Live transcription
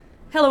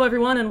Hello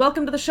everyone, and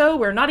welcome to the show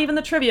where not even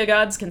the trivia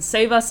gods can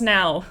save us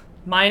now.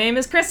 My name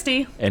is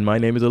Christy. And my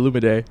name is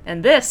Illumide.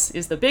 And this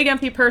is the Big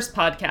Empty Purse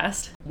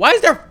podcast. Why is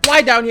there a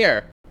fly down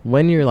here?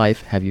 When in your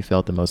life have you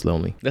felt the most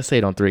lonely? Let's say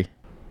it on 3.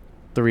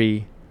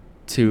 3,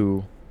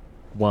 2,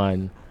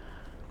 1.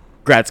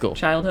 Grad school.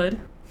 Childhood.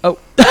 Oh.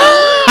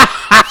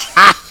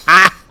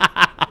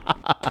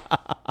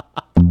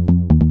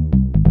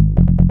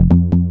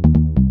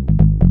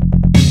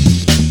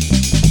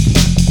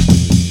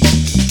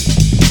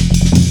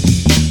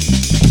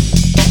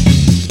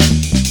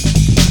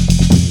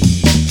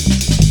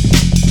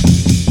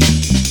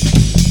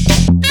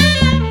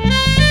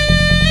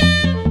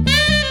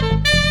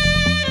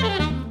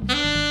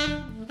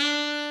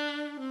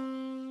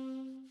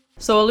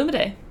 So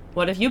Illumide,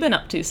 what have you been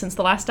up to since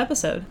the last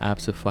episode?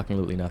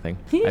 Absolutely nothing.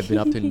 I've been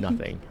up to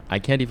nothing. I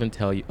can't even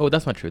tell you. Oh,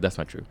 that's not true.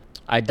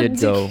 I did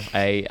go.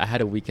 I had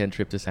a weekend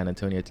trip to San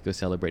Antonio to go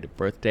celebrate a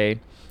birthday,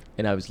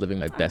 and I was living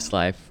my best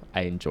life.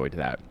 I enjoyed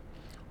that.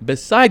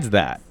 Besides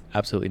that,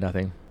 absolutely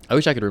nothing. I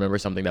wish I could remember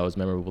something that was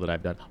memorable that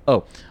I've done.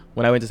 Oh,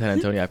 when I went to San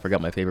Antonio, I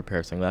forgot my favorite pair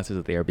of sunglasses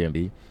at the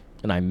Airbnb.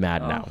 And I'm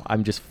mad now.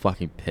 I'm just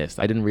fucking pissed.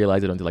 I didn't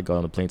realize it until I got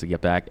on the plane to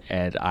get back,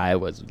 and I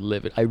was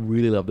livid. I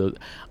really love those.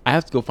 I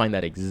have to go find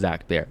that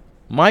exact pair.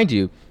 Mind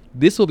you,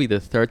 this will be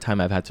the third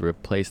time I've had to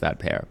replace that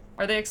pair.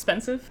 Are they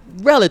expensive?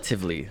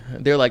 Relatively.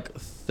 They're like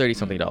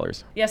 $30-something.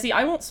 Yeah, see,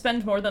 I won't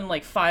spend more than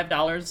like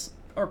 $5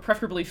 or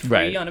preferably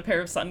free on a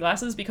pair of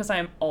sunglasses because I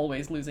am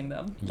always losing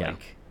them. Yeah.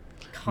 Like,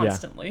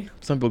 constantly. Yeah.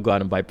 Some people go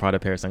out and buy Prada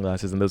pair of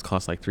sunglasses, and those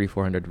cost like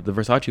 $300-$400. The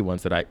Versace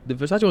ones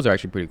are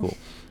actually pretty cool,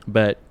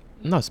 but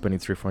I'm not spending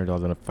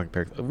 $300-$400 on a fucking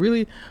pair.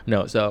 Really?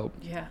 No. So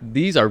yeah,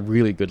 these are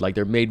really good. Like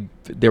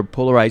they're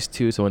polarized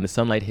too. So when the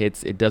sunlight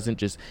hits, it's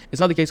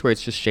not the case where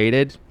it's just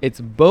shaded.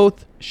 It's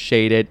both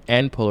shaded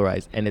and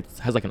polarized, and it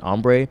has like an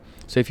ombre.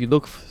 So if you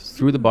look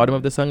through the bottom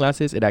of the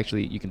sunglasses,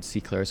 you can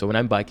see clear. So when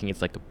I'm biking,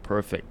 it's like the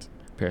perfect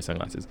pair of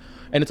sunglasses.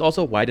 And it's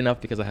also wide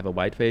enough because I have a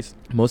wide face.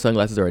 Most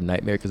sunglasses are a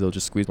nightmare because they'll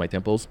just squeeze my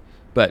temples.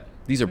 But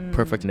these are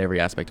perfect in every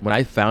aspect. When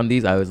I found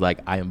these, I was like,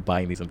 I am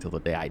buying these until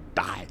the day I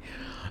die.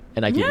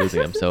 And I keep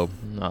losing them, so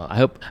I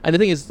hope. And the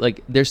thing is,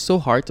 like, they're so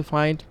hard to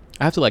find.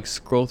 I have to like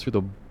scroll through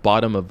the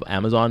bottom of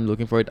Amazon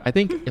looking for it. I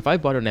think if I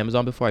bought it on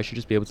Amazon before, I should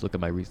just be able to look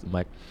at my recent,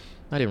 not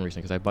even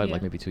recent, because I bought it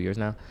like maybe 2 years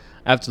now.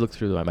 I have to look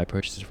through my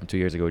purchases from 2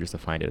 years ago just to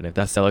find it. And if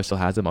that seller still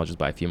has them, I'll just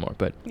buy a few more.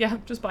 But yeah,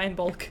 just buy in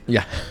bulk.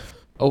 Yeah.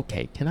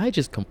 Okay, can I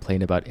just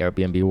complain about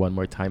Airbnb one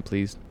more time,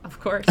 please? Of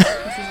course.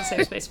 This is a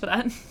safe space for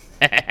that.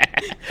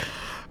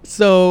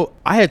 So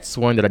I had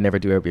sworn that I'd never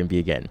do Airbnb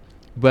again.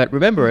 But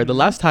remember, the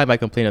last time I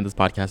complained on this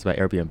podcast about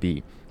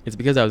Airbnb, it's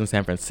because I was in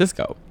San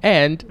Francisco.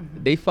 And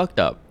they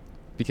fucked up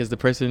because the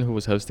person who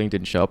was hosting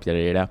didn't show up, yada,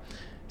 yada.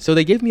 So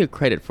they gave me a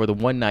credit for the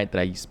one night that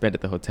I spent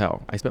at the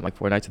hotel. I spent like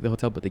 4 nights at the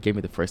hotel, but they gave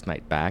me the first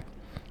night back.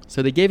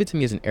 So they gave it to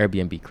me as an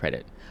Airbnb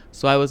credit.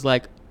 So I was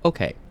like,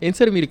 okay,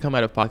 instead of me to come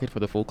out of pocket for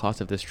the full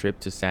cost of this trip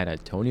to San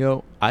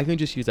Antonio, I can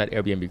just use that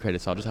Airbnb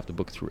credit, so I'll just have to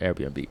book through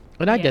Airbnb.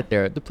 When I get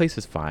there, the place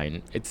is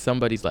fine. It's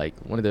somebody's like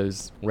one of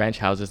those ranch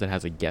houses that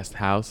has a guest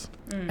house.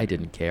 I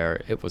didn't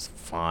care. It was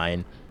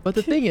fine. But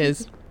the thing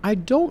is, I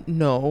don't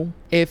know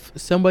if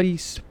somebody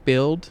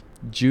spilled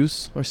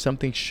juice or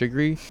something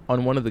sugary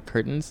on one of the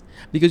curtains,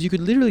 because you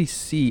could literally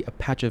see a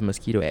patch of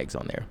mosquito eggs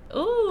on there.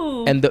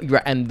 Ooh. And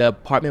the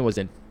apartment was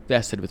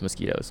infested with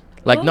mosquitoes.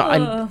 Like,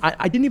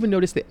 I didn't even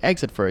notice the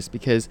eggs at first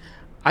because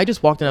I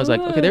just walked in. I was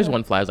like, okay, there's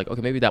one fly. I was like,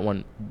 okay, maybe that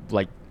one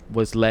like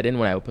was let in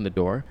when I opened the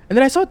door. And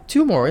then I saw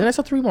 2 more, and then I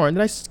saw 3 more, and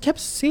then I kept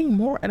seeing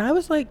more. And I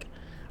was like,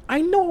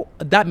 I know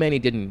that many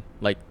didn't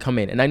like come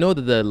in, and I know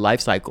that the life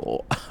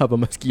cycle of a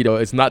mosquito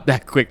is not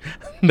that quick.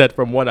 That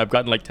from one I've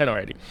gotten like 10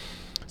 already.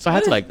 So I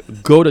had to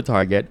like go to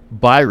Target,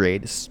 buy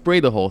Raid,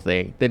 spray the whole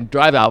thing, then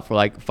drive out for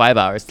like 5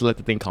 hours to let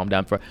the thing calm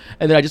down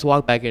and then I just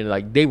walked back in, and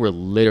like they were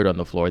littered on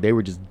the floor. They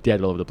were just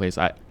dead all over the place.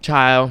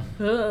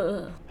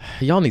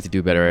 Y'all need to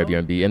do better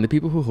Airbnb, and the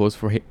people who host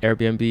for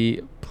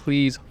Airbnb,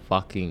 please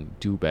fucking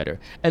do better.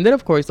 And then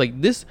of course,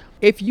 like this,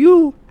 if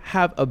you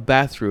have a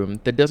bathroom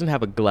that doesn't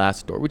have a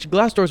glass door, which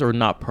glass doors are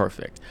not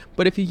perfect,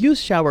 but if you use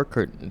shower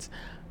curtains,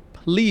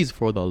 please,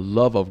 for the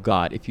love of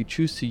God, if you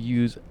choose to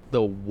use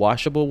the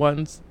washable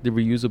ones, the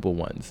reusable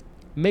ones,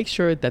 make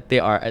sure that they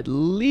are at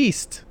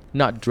least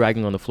not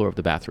dragging on the floor of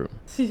the bathroom.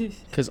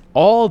 Because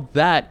all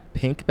that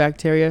pink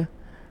bacteria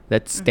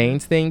that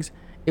stains things,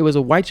 it was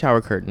a white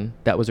shower curtain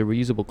that was a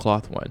reusable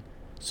cloth one.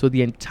 So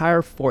the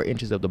entire 4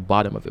 inches of the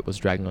bottom of it was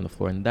dragging on the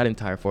floor, and that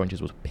entire 4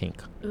 inches was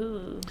pink.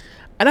 Ooh.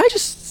 And I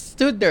just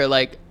stood there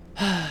like,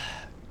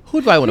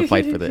 who do I want to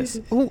fight for this?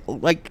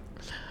 Like,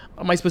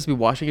 am I supposed to be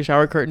washing a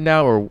shower curtain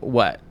now or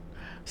what?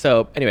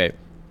 So anyway,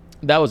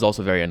 that was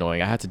also very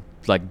annoying. I had to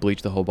like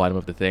bleach the whole bottom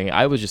of the thing.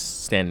 I was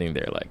just standing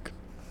there like.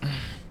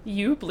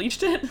 You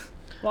bleached it?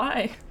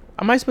 Why?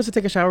 Am I supposed to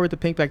take a shower with the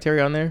pink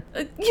bacteria on there?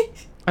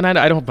 And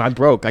I'm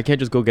broke. I can't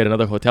just go get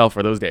another hotel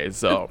for those days.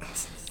 So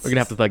We're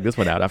gonna have to thug this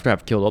one out after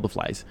I've killed all the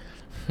flies.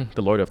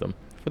 The lord of them.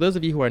 For those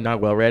of you who are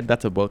not well read,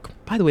 that's a book.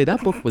 By the way,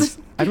 that book was...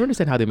 I don't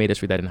understand how they made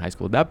us read that in high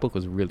school. That book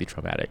was really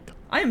traumatic.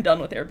 I am done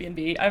with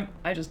Airbnb.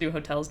 I just do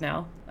hotels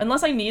now.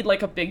 Unless I need,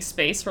 like, a big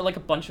space for, like,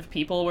 a bunch of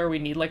people where we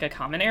need, like, a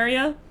common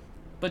area.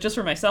 But just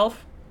for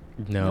myself?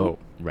 No. Nope.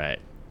 Right.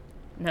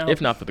 No.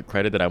 If not for the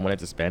credit that I wanted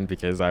to spend,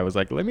 because I was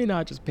like, let me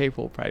not just pay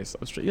full price.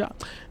 Yeah.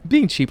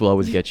 Being cheap will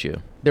always get you.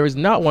 There was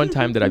not one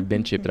time that I've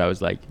been cheap that I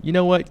was like, you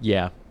know what?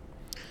 Yeah.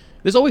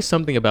 There's always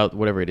something about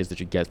whatever it is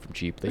that you get from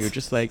cheap that you're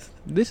just like,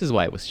 this is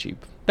why it was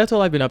cheap. That's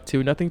all I've been up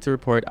to. Nothing to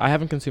report. I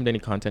haven't consumed any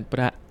content,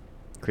 but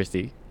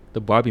Christy, the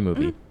Barbie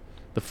movie,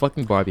 the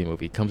fucking Barbie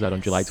movie comes out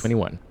on July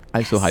 21.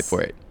 I'm so hyped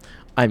for it.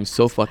 I'm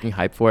so fucking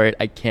hyped for it.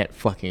 I can't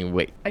fucking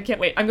wait. I can't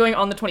wait. I'm going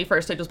on the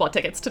 21st. I just bought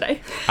tickets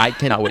today. I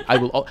cannot wait.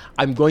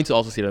 I'm going to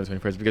also see it on the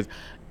 21st because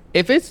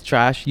if it's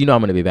trash, you know I'm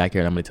going to be back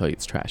here and I'm going to tell you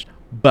it's trash.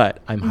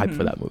 But I'm hyped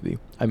for that movie.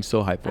 I'm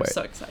so hyped for it. I'm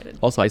so excited.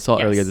 Also, I saw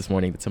earlier this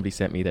morning that somebody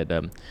sent me that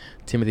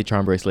Timothy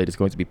Chalamet is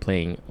going to be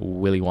playing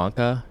Willy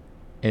Wonka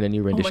in a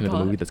new rendition of the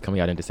movie that's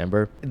coming out in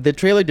December. The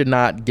trailer did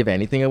not give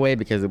anything away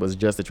because it was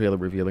just a trailer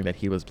revealing that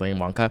he was playing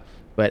Wonka.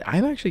 But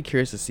I'm actually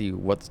curious to see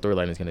what the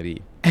storyline is going to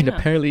be. And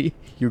apparently,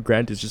 Hugh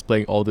Grant is just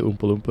playing all the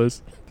Oompa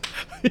Loompas.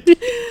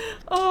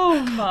 Oh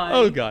my.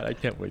 Oh god, I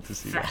can't wait to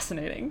see that.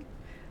 Fascinating.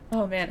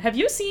 Oh man, have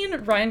you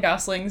seen Ryan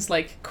Gosling's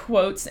like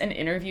quotes and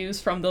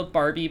interviews from the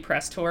Barbie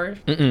press tour?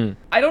 Mm-mm.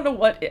 I don't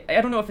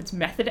know if it's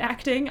method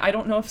acting. I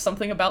don't know if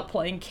something about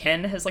playing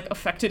Ken has like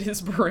affected his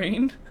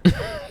brain.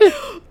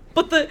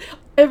 But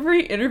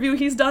every interview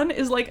he's done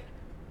is like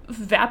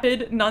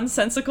vapid,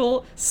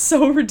 nonsensical,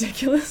 so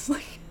ridiculous.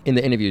 Like in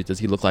the interviews, does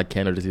he look like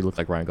Ken or does he look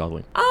like Ryan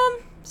Gosling?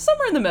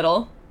 Somewhere in the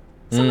middle.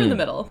 Somewhere in the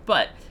middle,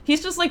 but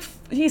he's just like,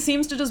 he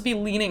seems to just be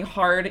leaning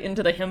hard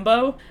into the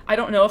himbo. I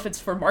don't know if it's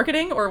for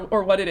marketing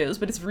or what it is,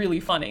 but it's really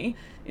funny.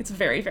 It's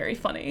very, very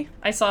funny.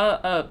 I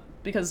saw,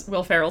 because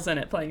Will Ferrell's in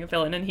it playing a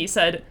villain, and he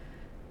said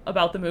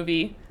about the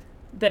movie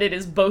that it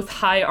is both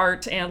high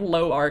art and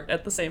low art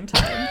at the same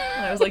time.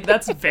 And I was like,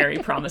 that's very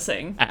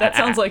promising. That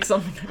sounds like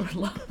something I would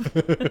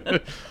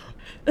love.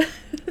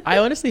 I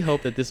honestly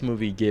hope that this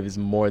movie gives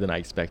more than I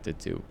expected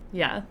to.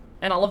 Yeah.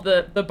 And all of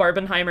the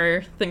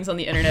Barbenheimer things on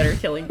the internet are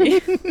killing me.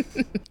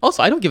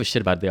 Also, I don't give a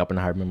shit about the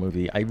Oppenheimer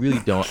movie. I really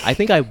don't. I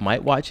think I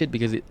might watch it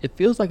because it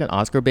feels like an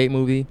Oscar bait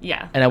movie.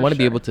 Yeah. And I want to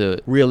be able to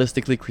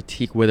realistically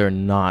critique whether or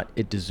not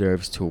it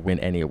deserves to win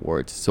any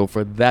awards. So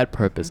for that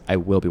purpose, I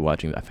will be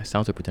watching that. I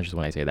sound so pretentious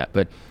when I say that,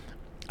 but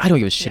I don't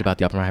give a shit about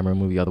the Oppenheimer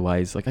movie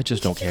otherwise. Like, I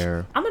just don't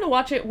care. I'm going to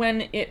watch it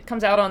when it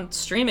comes out on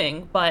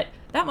streaming, but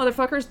that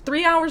motherfucker's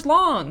 3 hours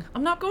long.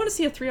 I'm not going to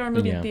see a 3-hour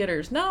movie in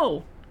theaters.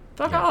 No.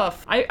 Fuck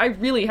off. I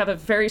really have a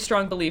very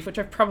strong belief, which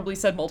I've probably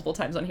said multiple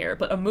times on here,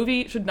 but a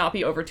movie should not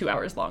be over 2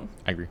 hours long.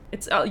 I agree.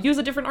 It's use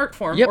a different art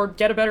form or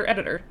get a better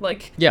editor.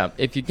 Like, yeah,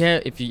 if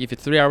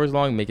it's 3 hours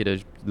long, make it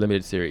a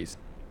limited series.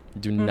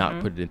 Do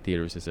not put it in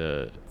theaters as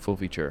a full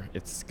feature.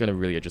 It's gonna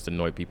really just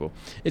annoy people.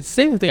 It's the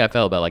same thing I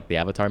felt about like the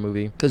Avatar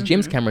movie, because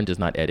James Cameron does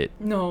not edit.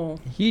 No.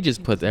 He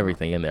just puts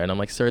everything in there, and I'm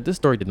like, sir, this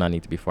story did not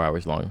need to be 4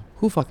 hours long.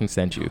 Who fucking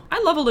sent you? I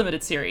love a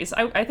limited series.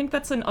 I think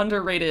that's an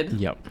underrated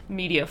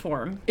media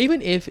form.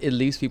 Even if it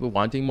leaves people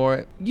wanting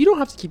more, you don't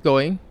have to keep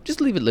going.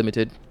 Just leave it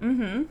limited.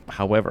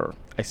 However,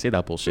 I say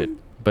that bullshit.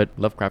 But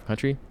Lovecraft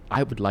Country,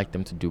 I would like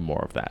them to do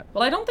more of that.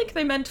 Well, I don't think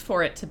they meant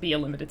for it to be a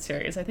limited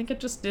series. I think it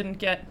just didn't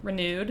get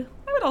renewed.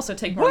 I would also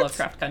take more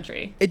Lovecraft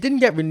Country. It didn't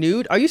get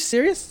renewed? Are you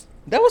serious?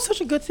 That was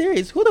such a good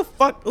series. Who do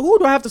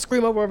I have to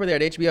scream over there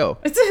at HBO?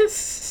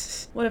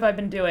 What have I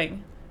been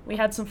doing? We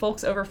had some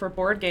folks over for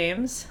board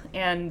games,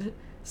 and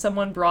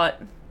someone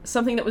brought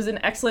something that was an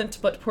excellent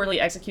but poorly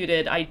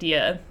executed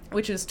idea,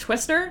 which is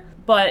Twister,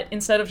 but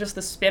instead of just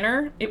the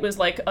spinner, it was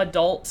like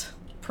adult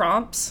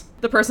prompts.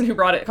 The person who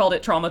brought it called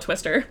it Trauma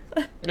Twister.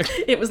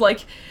 It was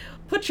like,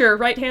 put your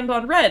right hand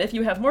on red if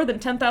you have more than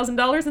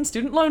 $10,000 in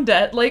student loan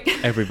debt. Like,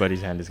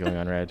 everybody's hand is going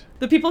on red.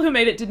 The people who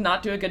made it did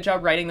not do a good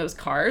job writing those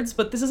cards,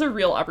 but this is a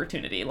real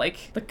opportunity.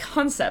 Like, the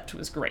concept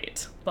was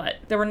great, but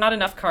there were not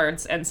enough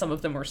cards and some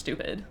of them were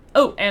stupid.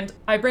 Oh, and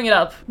I bring it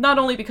up not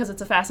only because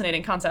it's a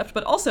fascinating concept,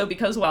 but also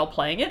because while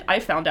playing it, I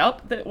found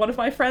out that one of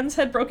my friends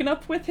had broken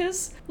up with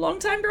his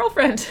longtime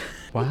girlfriend.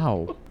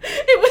 Wow.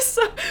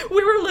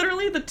 We were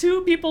literally the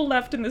two people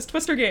left in this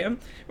Twister game.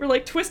 We're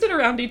like twisted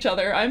around each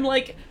other. I'm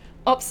like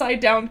upside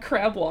down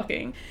crab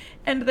walking.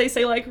 And they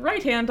say like,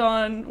 right hand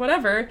on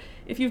whatever,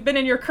 if you've been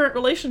in your current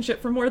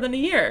relationship for more than a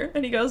year.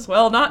 And he goes,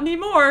 well, not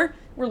anymore.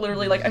 We're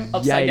literally like, I'm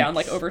upside down,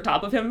 like over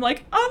top of him.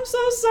 Like, I'm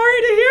so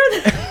sorry to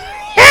hear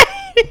that.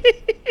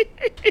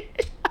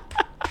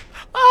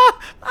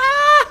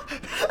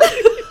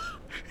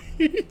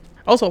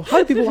 Also,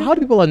 how do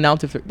people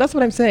announce if that's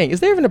what I'm saying? Is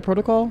there even a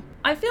protocol?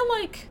 I feel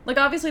like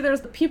obviously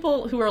there's the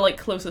people who are like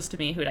closest to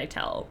me who I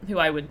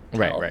would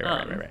tell.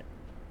 Right.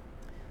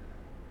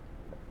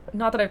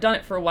 Not that I've done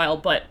it for a while,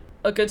 but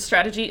a good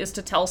strategy is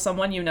to tell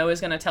someone you know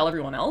is going to tell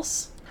everyone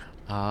else.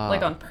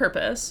 Like on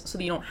purpose, so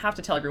that you don't have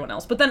to tell everyone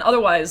else. But then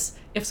otherwise,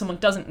 if someone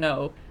doesn't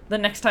know, the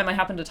next time I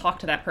happen to talk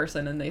to that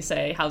person and they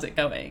say, how's it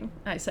going?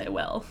 I say,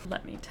 well,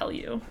 let me tell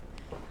you.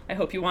 I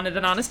hope you wanted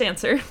an honest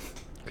answer.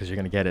 Because you're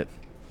going to get it.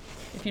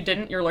 If you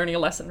didn't, you're learning a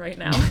lesson right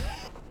now.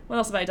 What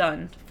else have I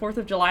done? 4th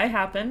of July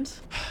happened.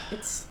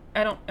 It's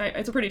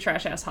a pretty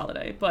trash-ass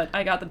holiday, but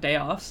I got the day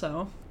off,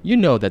 so... You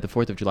know that the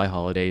 4th of July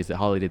holiday is the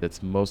holiday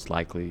that's most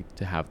likely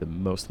to have the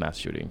most mass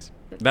shootings.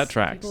 That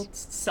tracks. People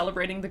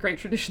celebrating the great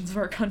traditions of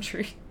our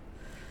country.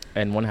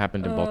 And one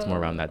happened in Baltimore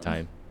around that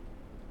time.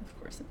 Of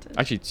course it did.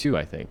 Actually, 2,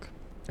 I think,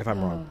 if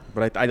I'm wrong.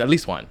 But I at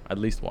least one.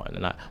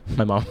 And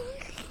my mom...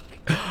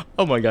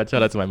 Oh my God,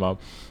 shout out to my mom.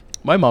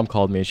 My mom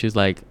called me and she was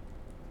like,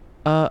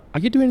 are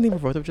you doing anything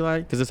for 4th of July?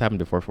 Because this happened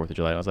before 4th of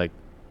July. And I was like,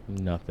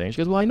 nothing. She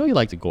goes, well, I know you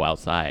like to go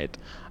outside.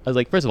 I was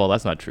like, first of all,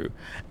 that's not true.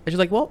 And she's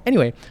like, well,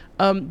 anyway,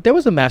 there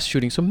was a mass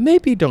shooting, so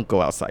maybe don't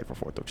go outside for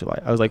 4th of July.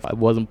 I was like, I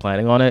wasn't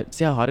planning on it.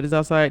 See how hot it is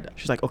outside?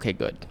 She's like, okay,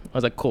 good. I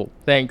was like, cool,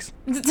 thanks.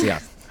 Yeah.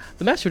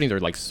 The mass shootings are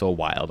like so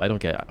wild. I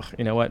don't get it.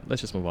 You know what?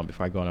 Let's just move on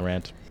before I go on a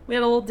rant. We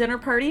had a little dinner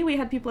party. We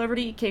had people over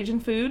to eat Cajun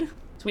food.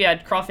 So we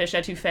had crawfish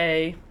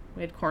etouffee.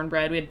 We had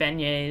cornbread. We had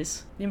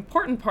beignets.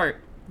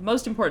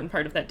 Most important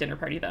part of that dinner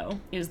party, though,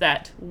 is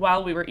that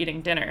while we were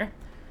eating dinner,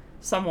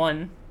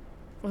 someone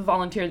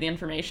volunteered the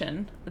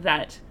information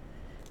that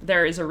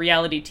there is a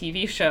reality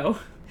TV show,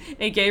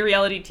 a gay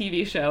reality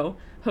TV show,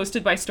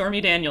 hosted by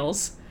Stormy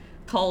Daniels,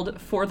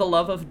 called For the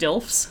Love of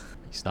Dilfs.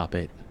 Stop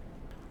it.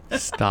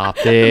 Stop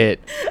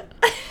it.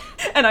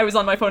 And I was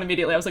on my phone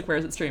immediately. I was like, where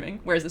is it streaming?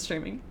 Where is it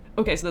streaming?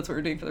 Okay, so that's what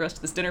we're doing for the rest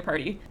of this dinner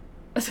party.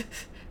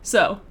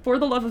 So, For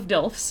the Love of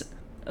Dilfs,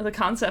 the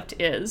concept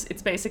is,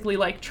 it's basically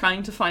like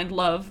trying to find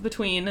love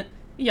between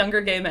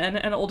younger gay men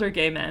and older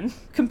gay men,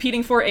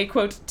 competing for a,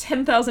 quote,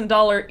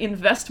 $10,000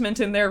 investment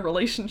in their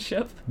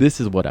relationship.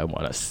 This is what I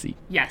want to see.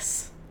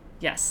 Yes.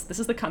 Yes, this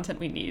is the content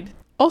we need.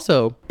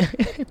 Also,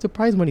 the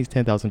prize money is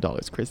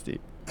 $10,000, Christy.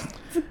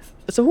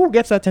 So who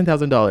gets that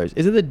 $10,000?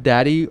 Is it the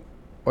daddy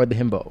or the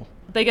himbo?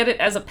 They get it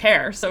as a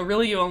pair, so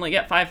really you only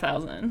get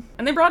 $5,000.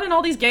 And they brought in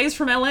all these gays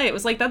from LA. It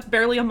was like, that's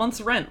barely a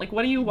month's rent. Like,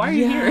 why are you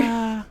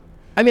here?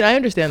 I mean, I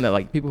understand that,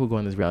 like, people who go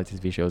on these reality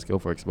TV shows go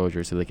for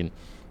exposure so they can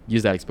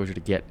use that exposure to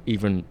get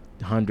even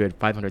 100,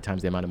 500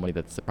 times the amount of money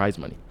that's the prize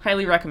money.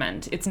 Highly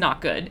recommend. It's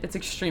not good. It's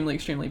extremely,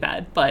 extremely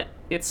bad, but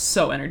it's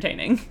so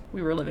entertaining.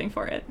 We were living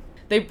for it.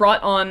 They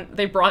brought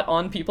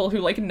on people who,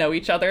 like, know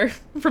each other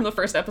from the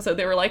first episode.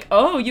 They were like,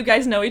 oh, you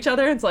guys know each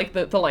other? It's like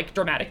the like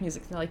dramatic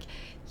music. They're like,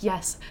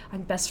 yes,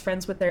 I'm best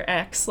friends with their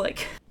ex.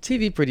 Like,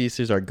 TV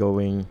producers are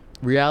going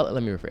let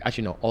me rephrase.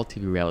 Actually, no, all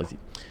TV reality.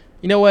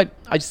 You know what?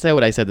 I just said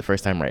what I said the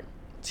first time, right?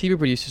 TV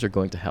producers are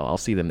going to hell. I'll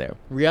see them there.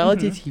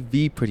 Reality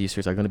TV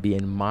producers are going to be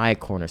in my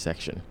corner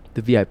section,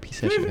 the VIP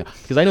section,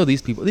 because I know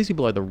these people. These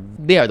people are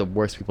the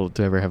worst people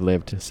to ever have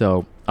lived.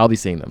 So I'll be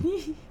seeing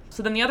them.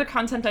 So then the other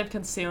content I've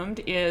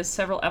consumed is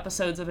several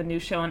episodes of a new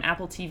show on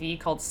Apple TV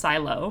called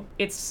Silo.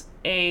 It's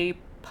a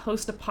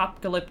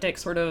post-apocalyptic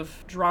sort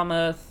of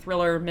drama,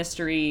 thriller,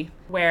 mystery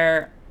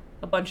where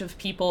a bunch of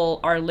people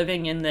are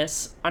living in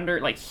this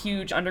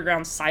huge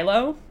underground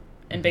silo,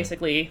 and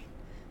basically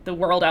the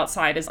world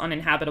outside is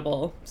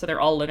uninhabitable, so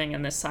they're all living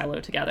in this silo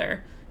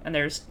together. And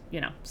there's,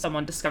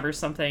 someone discovers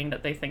something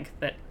that they think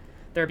that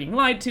they're being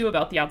lied to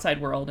about the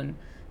outside world, and,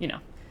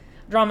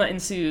 drama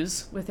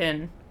ensues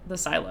within the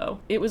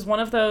silo. It was one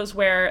of those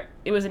where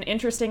it was an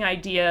interesting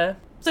idea.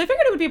 So I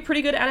figured it would be a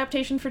pretty good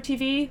adaptation for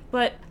TV,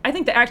 but I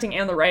think the acting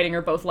and the writing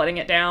are both letting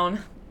it down.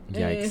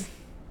 Yikes.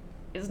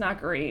 It's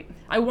not great.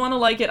 I want to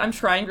like it. I'm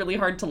trying really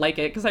hard to like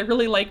it, because I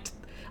really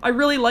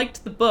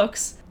liked the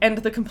books, and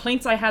the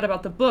complaints I had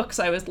about the books,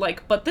 I was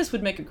like, but this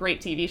would make a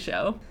great TV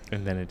show.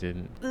 And then it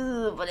didn't.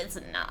 But it's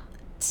not.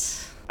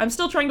 I'm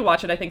still trying to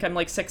watch it. I think I'm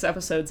like 6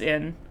 episodes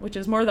in, which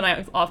is more than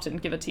I often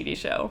give a TV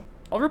show.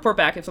 I'll report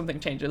back if something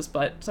changes,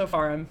 but so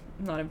far I'm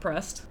not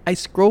impressed. I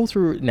scroll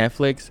through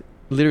Netflix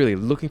literally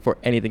looking for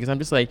anything, because I'm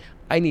just like,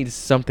 I need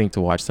something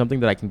to watch, something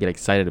that I can get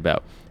excited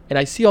about. And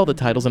I see all the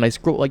titles, and I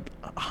scroll like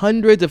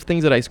hundreds of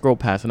things that I scroll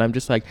past, and I'm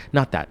just like,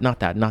 not that, not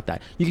that, not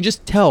that. You can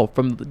just tell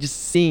from just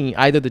seeing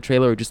either the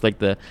trailer or just like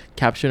the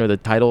caption or the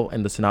title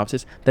and the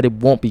synopsis that it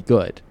won't be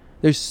good.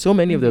 There's so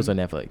many of those on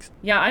Netflix.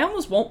 Yeah, I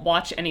almost won't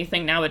watch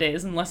anything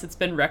nowadays unless it's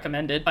been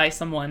recommended by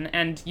someone,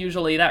 and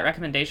usually that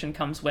recommendation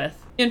comes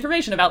with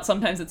information about,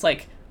 sometimes it's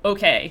like,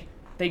 okay,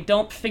 they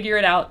don't figure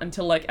it out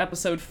until like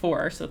episode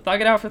 4, so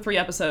thug it out for 3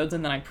 episodes,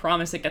 and then I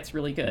promise it gets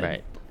really good.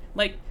 Right.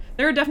 Like,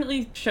 there are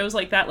definitely shows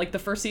like that. Like, the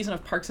first season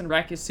of Parks and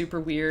Rec is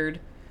super weird.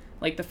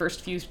 Like, the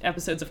first few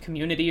episodes of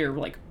Community are,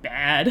 like,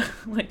 bad.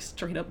 Like,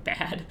 straight up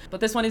bad. But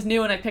this one is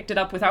new, and I picked it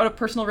up without a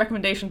personal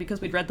recommendation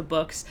because we'd read the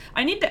books.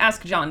 I need to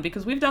ask John,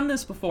 because we've done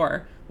this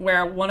before,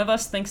 where one of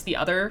us thinks the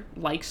other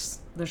likes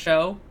the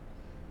show.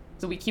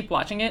 So we keep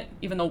watching it,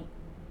 even though,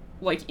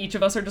 like, each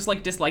of us are just,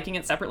 like, disliking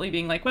it separately,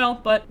 being like, well,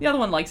 but the other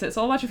one likes it,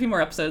 so I'll watch a few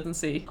more episodes and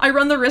see. I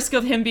run the risk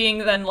of him being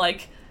then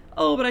like,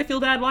 oh, but I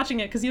feel bad watching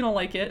it because you don't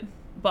like it.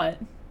 But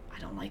I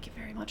don't like it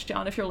very much,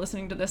 John. If you're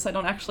listening to this, I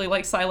don't actually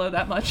like Silo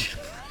that much.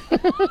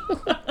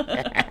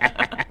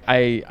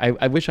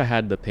 I wish I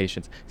had the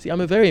patience. See,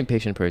 I'm a very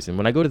impatient person.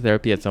 When I go to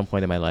therapy at some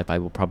point in my life, I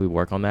will probably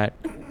work on that.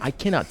 I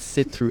cannot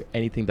sit through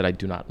anything that I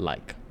do not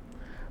like.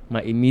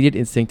 My immediate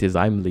instinct is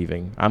I'm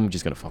leaving. I'm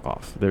just gonna fuck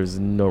off. There's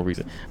no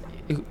reason.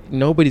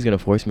 Nobody's gonna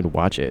force me to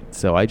watch it,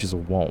 so I just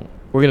won't.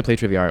 We're gonna play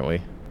trivia, aren't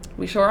we?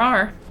 We sure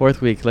are.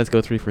 4th week. Let's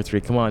go 3 for 3.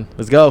 Come on,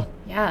 let's go.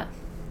 Yeah.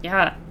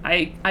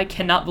 I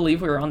cannot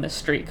believe we were on this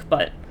streak,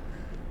 but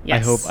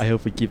yes. I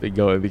hope we keep it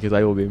going because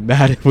I will be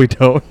mad if we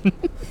don't.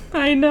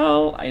 I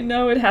know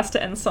it has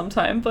to end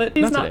sometime, but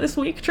it's not today. this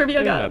week.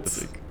 Trivia Yeah, not gods.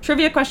 this week.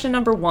 Trivia question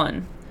number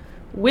 1.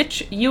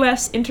 Which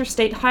U.S.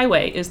 interstate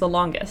highway is the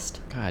longest?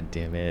 God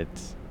damn it.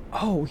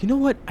 Oh, you know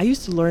what? I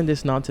used to learn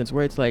this nonsense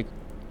where it's like,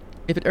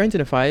 if it ends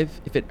in a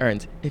 5, if it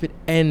ends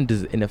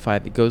in a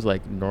 5, it goes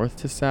like north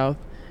to south.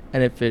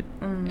 And if it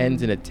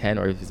ends in a 10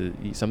 or if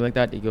it's something like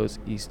that, it goes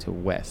east to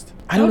west.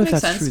 I don't know if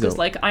that's true, though. Because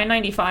like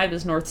I-95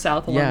 is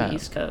north-south along the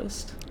East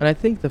Coast. And I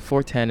think the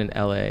 410 in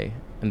LA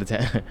and the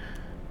 10...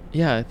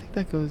 yeah, I think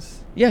that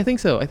goes... Yeah, I think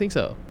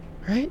so.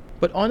 Right?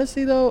 But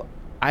honestly, though,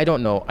 I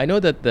don't know. I know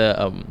that the...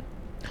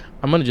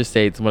 I'm going to just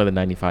say it's one of the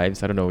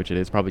 95s. I don't know which it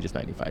is. Probably just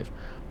 95.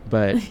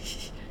 But...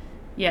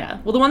 Yeah.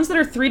 Well, the ones that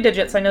are 3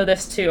 digits, I know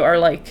this too, are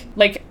like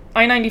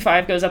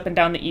I-95 goes up and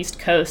down the East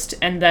Coast,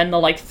 and then the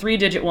like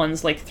 3-digit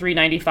ones like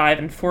 395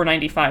 and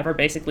 495 are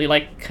basically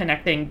like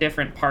connecting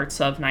different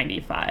parts of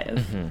 95.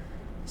 Mm-hmm.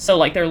 So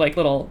like they're like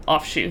little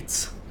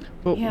offshoots.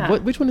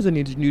 But which one is the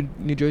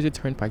New Jersey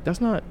Turnpike? That's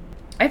not...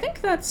 I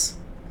think that's...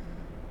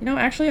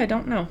 actually, I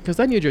don't know. Because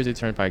that New Jersey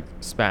Turnpike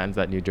spans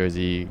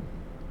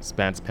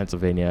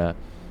Pennsylvania.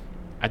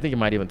 I think it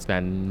might even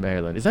span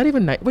Maryland. Is that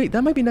even... Wait,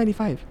 that might be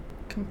 95.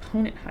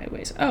 Component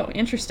highways. Oh,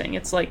 interesting.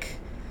 It's like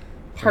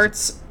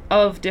parts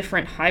of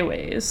different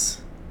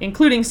highways,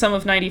 including some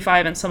of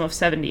 95 and some of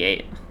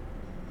 78.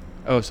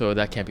 Oh, so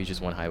that can't be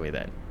just one highway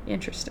then.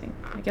 Interesting.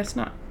 I guess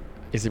not.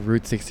 Is it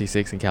Route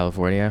 66 in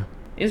California?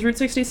 Is Route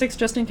 66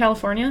 just in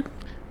California?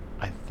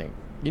 I think.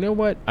 You know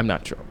what? I'm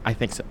not sure. I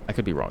think so. I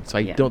could be wrong. So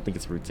I don't think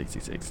it's Route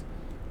 66.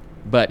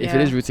 But if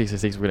it is Route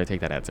 66, we're going to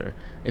take that answer.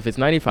 If it's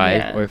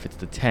 95 or if it's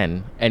the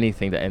 10,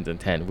 anything that ends in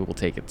 10, we will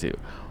take it too.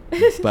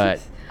 But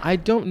I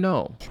don't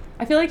know.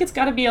 I feel like it's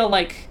got to be a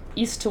like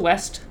east to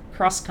west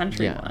cross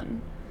country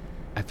one.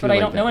 But I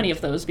don't know any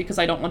of those because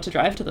I don't want to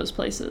drive to those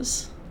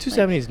places.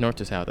 270 is north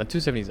to south. And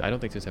 270 I don't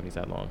think 270 is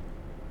that long.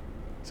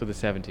 So the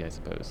 70, I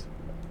suppose.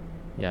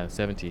 Yeah,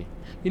 70.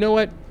 You know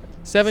what?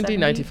 70,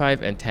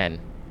 95, and 10.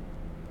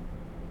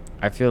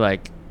 I feel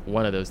like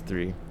one of those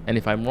 3. And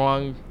if I'm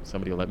wrong,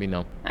 somebody will let me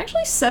know.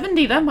 Actually,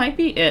 70, that might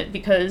be it,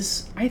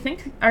 because I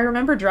think I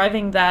remember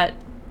driving that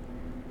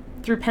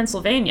through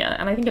Pennsylvania,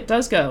 and I think it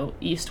does go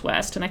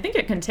east-west, and I think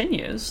it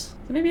continues.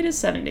 So maybe it is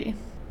 70.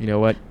 You know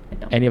what?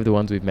 Any of the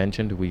ones we've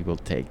mentioned, we will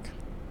take.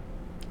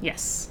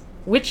 Yes.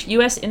 Which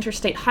U.S.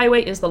 interstate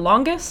highway is the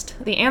longest?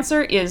 The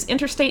answer is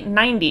Interstate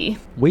 90.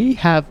 We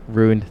have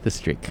ruined the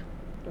streak.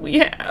 We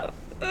have.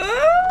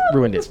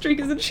 Ruined it. The streak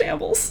is in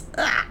shambles.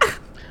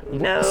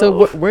 No.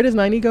 So where does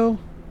 90 go?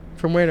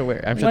 From where to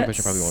where? I'm sure the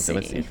question probably won't say.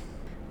 Let's see.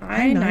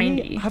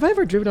 I-90. Have I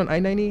ever driven on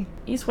I-90?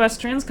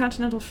 East-West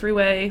Transcontinental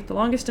Freeway, the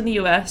longest in the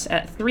U.S.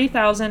 at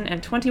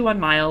 3,021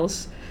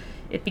 miles.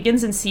 It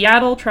begins in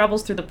Seattle,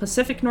 travels through the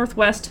Pacific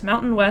Northwest,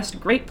 Mountain West,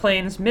 Great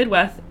Plains,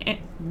 Midwest, and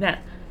the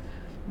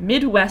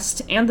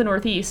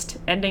Northeast,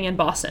 ending in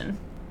Boston.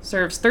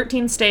 Serves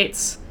 13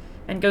 states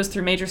and goes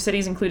through major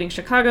cities including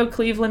Chicago,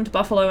 Cleveland,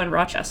 Buffalo, and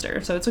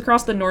Rochester. So it's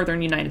across the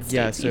northern United States.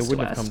 Yeah, so it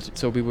wouldn't have come to,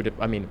 so we would have,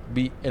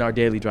 we in our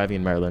daily driving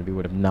in Maryland, we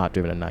would have not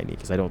driven on 90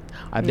 because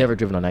I've never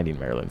driven on 90 in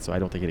Maryland, so I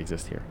don't think it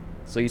exists here.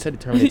 So you said it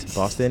terminates in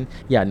Boston?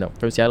 Yeah, no,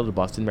 from Seattle to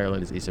Boston,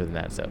 Maryland is easier than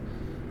that, so.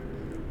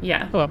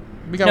 Yeah. Oh well,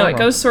 we got one it wrong.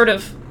 goes sort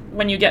of,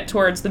 when you get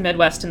towards the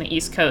Midwest and the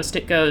East Coast,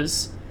 it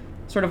goes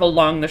sort of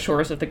along the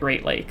shores of the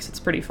Great Lakes. It's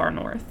pretty far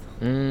north.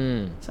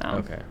 So.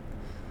 Okay.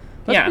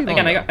 Yeah,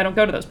 again, I don't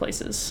go to those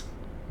places.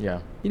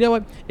 Yeah. You know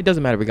what? It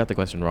doesn't matter. We got the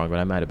question wrong, but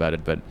I'm mad about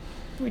it, but...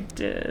 We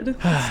did.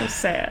 It's so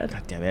sad.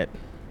 God damn it.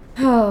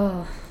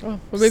 Oh. Well,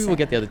 maybe we'll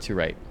get the other 2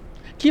 right.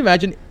 Can you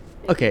imagine?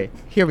 Okay,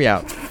 hear me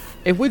out.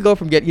 If we go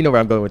from you know where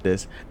I'm going with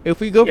this. If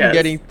we go from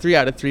getting 3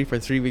 out of 3 for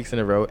 3 weeks in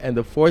a row, and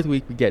the 4th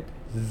week we get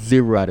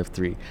 0 out of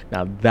 3,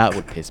 now that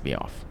would piss me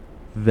off.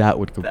 That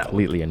would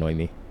completely annoy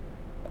me.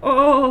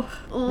 Oh.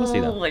 We'll see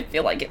though. I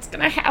feel like it's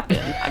gonna happen.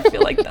 I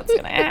feel like that's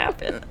gonna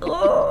happen.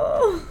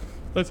 Oh.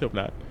 Let's hope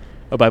not.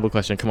 A Bible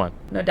question, come on.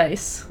 No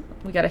dice.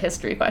 We got a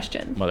history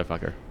question.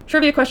 Motherfucker.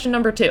 Trivia question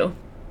number 2.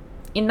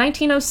 In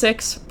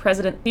 1906,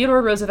 President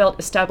Theodore Roosevelt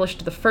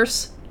established the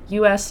first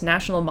U.S.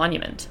 national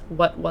monument.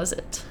 What was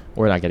it?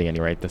 We're not getting any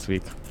right this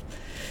week.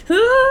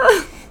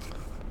 What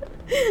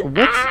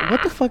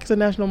the fuck is a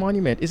national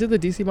monument? Is it the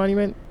DC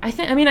monument? I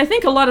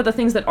think a lot of the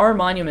things that are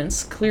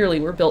monuments clearly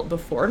were built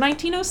before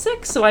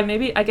 1906, so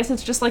I guess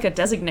it's just like a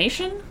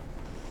designation.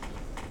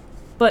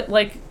 But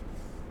like,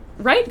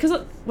 right?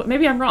 Because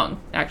maybe I'm wrong.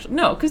 Actually,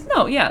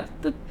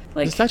 the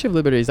Statue of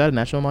Liberty, is that a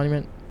national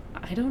monument?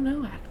 I don't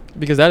know.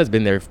 Because that has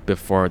been there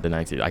before the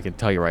 19... I can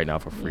tell you right now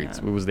for free. Yeah.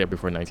 It was there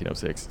before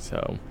 1906,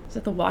 so... Is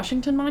it the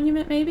Washington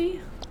Monument, maybe?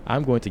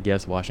 I'm going to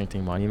guess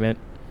Washington Monument,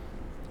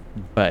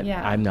 but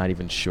I'm not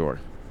even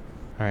sure.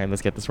 All right,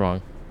 let's get this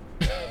wrong.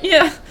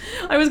 Yeah,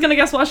 I was gonna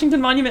guess Washington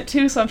Monument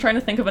too, so I'm trying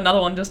to think of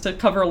another one just to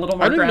cover a little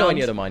more I don't even ground. know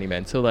any other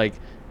monument. So like,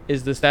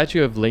 is the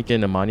statue of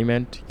Lincoln a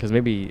monument? Because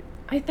maybe.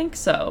 I think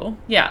so.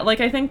 Yeah, like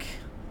I think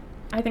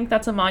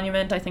that's a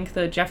monument. I think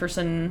the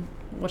Jefferson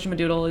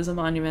whatchamadoodle is a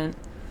monument.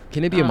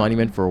 Can it be a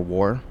monument for a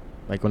war?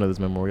 Like one of those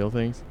memorial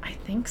things? I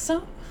think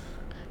so.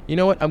 You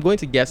know what? I'm going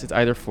to guess it's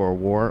either for a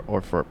war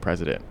or for a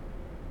president.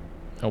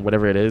 And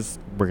whatever it is,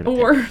 we're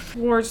gonna pick.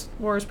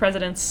 Wars,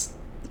 presidents,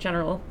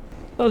 general.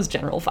 Those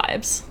general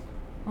vibes.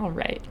 All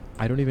right.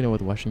 I don't even know what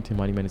the Washington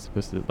Monument is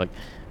supposed to like.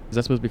 Is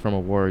that supposed to be from a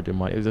war or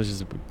demonic? It was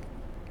just.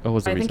 What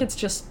was the I reason? think it's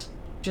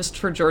just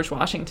for George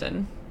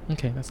Washington.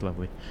 Okay, that's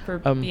lovely. For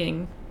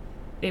being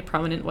a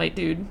prominent white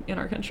dude in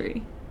our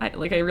country. I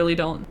really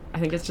don't. I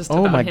think it's just.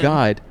 Oh about my him.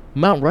 God,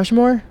 Mount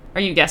Rushmore?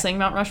 Are you guessing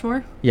Mount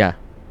Rushmore? Yeah,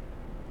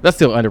 that's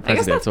still under I guess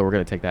president, so we're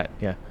gonna take that.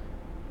 Yeah.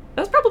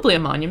 That's probably a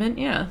monument.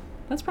 Yeah,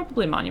 that's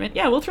probably a monument.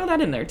 Yeah, we'll throw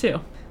that in there too.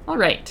 All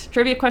right.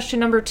 Trivia question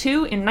number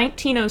 2. In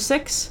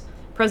 1906,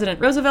 President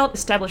Roosevelt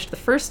established the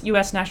first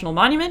U.S. national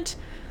monument,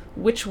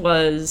 which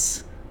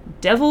was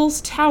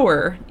Devil's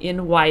Tower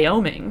in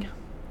Wyoming.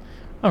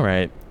 All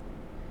right.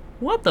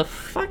 What the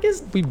fuck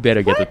is... We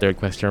better get the What? third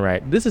question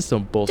right. This is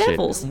some bullshit.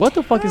 Devil's What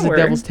the fuck is a Tower?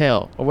 devil's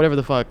tail or whatever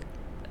the fuck?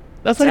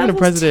 That's not even a Devil's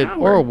president Tower.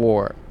 or a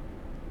war.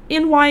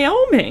 In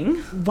Wyoming?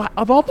 Why,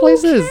 of all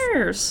places. Who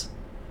cares?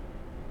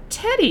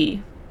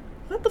 Teddy.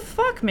 What the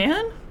fuck,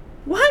 man?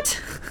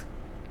 What?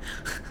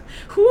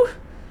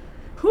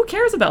 Who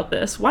cares about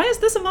this? Why is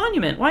this a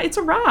monument? Why? It's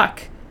a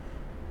rock.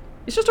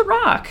 It's just a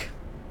rock.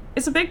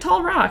 It's a big,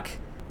 tall rock.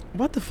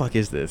 What the fuck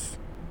is this?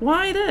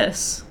 Why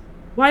this?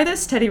 Why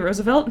this, Teddy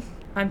Roosevelt?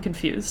 I'm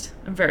confused.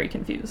 I'm very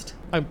confused.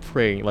 I'm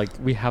praying. Like,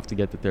 we have to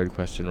get the third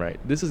question right.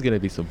 This is gonna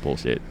be some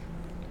bullshit.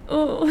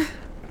 Oh.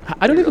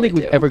 I don't We even think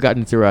really we've do. ever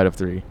gotten 0 out of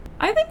 3.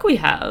 I think we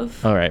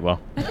have. All right, well,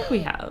 I think we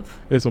have.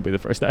 this won't be the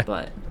first time.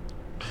 But,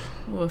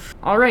 oof.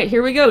 All right,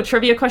 here we go.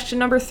 Trivia question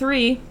number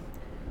 3.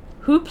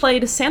 Who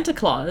played Santa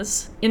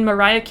Claus in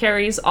Mariah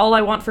Carey's All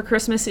I Want for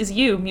Christmas Is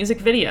You music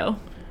video?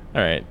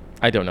 All right,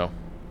 I don't know.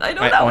 I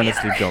don't I know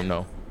honestly either. don't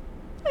know.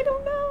 I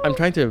don't know. I'm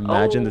trying to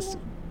imagine Oh. this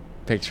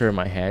picture in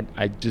my head.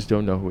 I just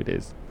don't know who it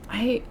is.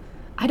 I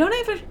don't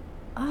even...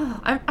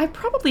 I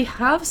probably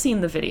have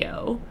seen the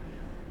video,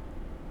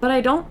 but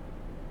I don't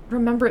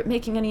remember it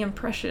making any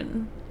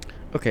impression.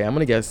 Okay, I'm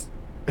gonna guess,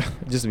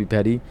 just to be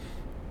petty,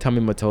 Tommy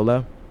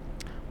Mottola.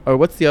 Or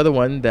what's the other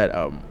one that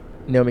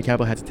Naomi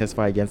Campbell had to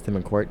testify against him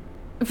in court?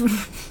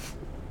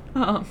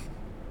 Um,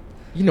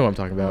 You know what I'm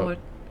talking about.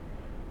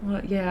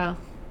 yeah.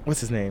 What's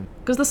his name?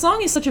 Because the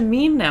song is such a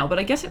meme now, but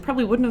I guess it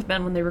probably wouldn't have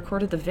been when they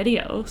recorded the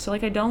video. So,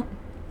 like,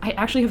 I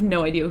actually have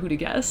no idea who to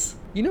guess.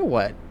 You know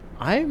what?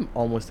 I'm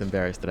almost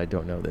embarrassed that I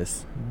don't know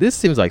this. This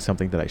seems like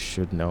something that I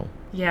should know.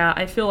 Yeah,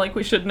 I feel like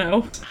we should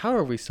know. How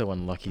are we so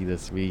unlucky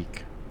this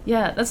week?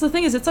 Yeah, that's the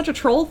thing, is it's such a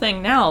troll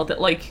thing now that,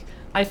 like,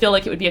 I feel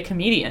like it would be a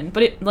comedian.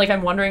 But,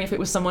 I'm wondering if it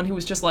was someone who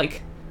was just,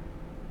 like,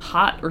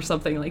 hot or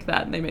something like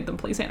that, and they made them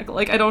play Santa Claus.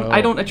 Like,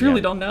 I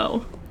truly don't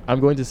know. I'm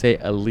going to say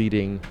a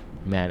leading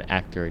man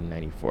actor in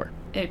 94.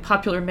 A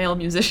popular male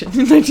musician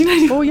in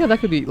 1994. Oh yeah, that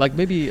could be like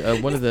maybe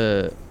one of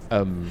the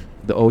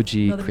OG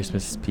Another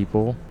Christmas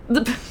people.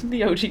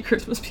 The OG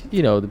Christmas people.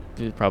 You know,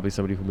 probably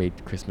somebody who made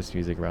Christmas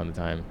music around the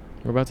time.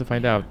 We're about to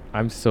find out.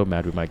 I'm so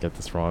mad we might get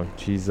this wrong.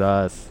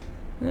 Jesus.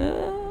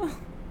 All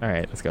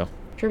right, let's go.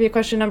 Trivia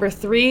question number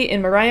 3.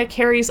 In Mariah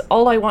Carey's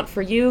All I Want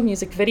For You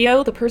music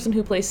video, the person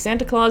who plays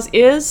Santa Claus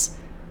is...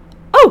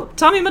 Oh,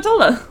 Tommy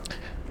Mottola.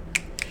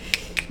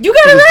 You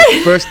got it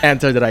right! First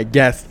answer that I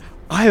guessed.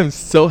 I am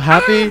so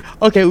happy.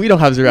 Okay, we don't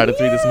have 0 out of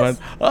 3 this Yes!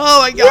 month.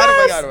 Oh my god, oh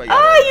my god, oh my god.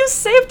 Ah, you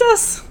saved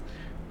us!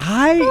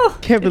 I Oh,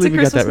 can't it's a believe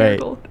we got that Christmas right.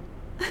 miracle.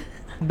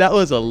 That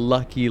was a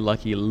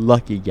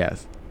lucky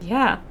guess.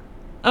 Yeah.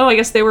 Oh, I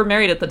guess they were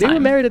married at the They time. were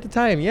married at the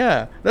time,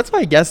 yeah. That's why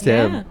I guessed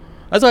Yeah. him.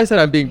 That's why I said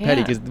I'm being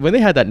petty, Yeah. because when they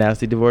had that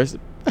nasty divorce...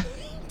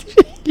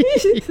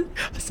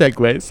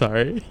 Segue,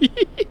 sorry.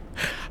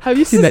 Have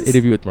you seen that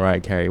interview with Mariah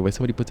Carey where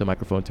somebody puts a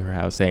microphone to her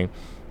house saying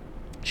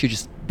she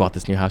just bought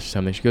this new house or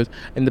something? She goes,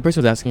 and the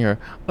person was asking her,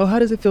 oh, how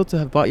does it feel to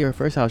have bought your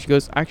first house? She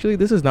goes, actually,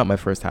 this is not my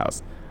first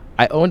house.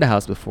 I owned a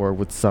house before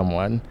with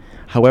someone.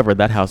 However,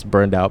 that house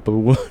burned out.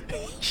 But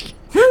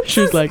she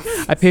was like,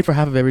 I paid for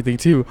half of everything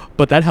too,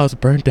 but that house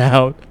burned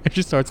down. And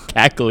she starts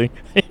cackling.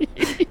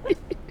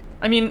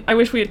 I mean, I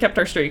wish we had kept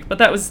our streak, but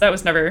that was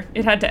never...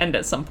 It had to end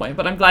at some point,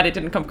 but I'm glad it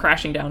didn't come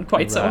crashing down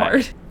quite so Right.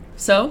 hard.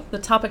 So, the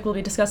topic we'll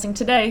be discussing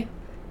today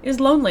is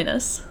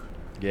loneliness.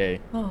 Yay.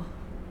 Oh.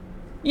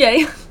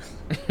 Yay.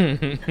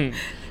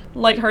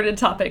 Lighthearted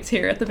topics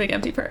here at the Big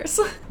Empty Purse.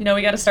 You know,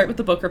 we gotta start with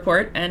the book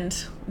report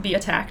and be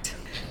attacked.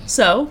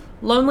 So,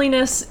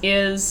 loneliness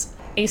is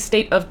a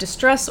state of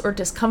distress or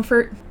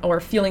discomfort or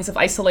feelings of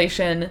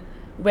isolation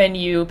when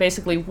you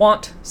basically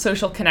want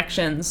social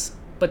connections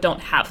but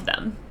don't have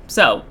them.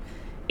 So,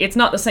 it's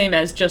not the same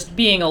as just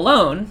being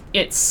alone,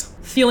 it's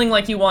feeling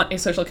like you want a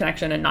social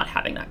connection and not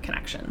having that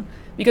connection.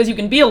 Because you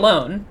can be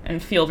alone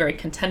and feel very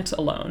content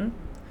alone,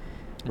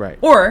 Right.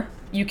 or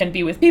you can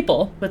be with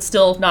people, but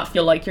still not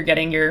feel like you're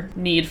getting your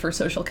need for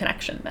social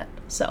connection met.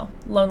 So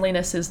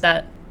loneliness is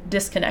that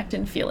disconnect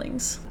in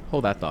feelings.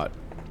 Hold that thought.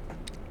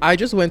 I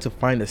just went to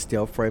find the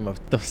still frame of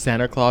the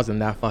Santa Claus in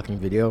that fucking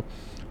video.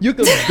 You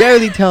can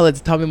barely tell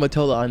it's Tommy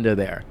Mottola under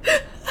there.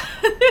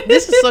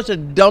 This is such a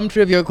dumb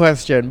trivia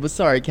question, but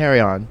sorry, carry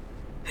on.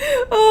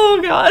 Oh,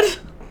 God.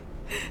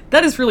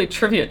 That is really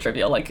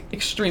trivial, like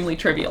extremely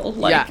trivial.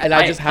 Like, yeah, and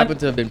I just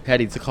happened to have been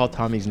petty to call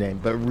Tommy's name,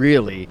 but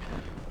really,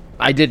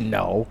 I didn't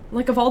know.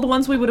 Like, of all the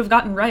ones we would have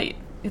gotten right,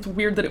 it's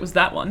weird that it was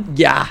that one.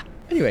 Yeah.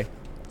 Anyway,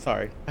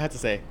 sorry, I had to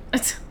say.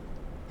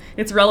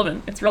 It's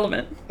relevant. It's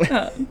relevant.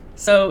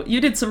 So you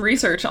did some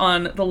research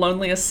on the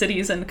loneliest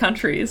cities and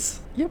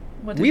countries. Yep.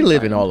 We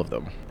live in all of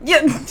them.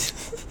 Yeah.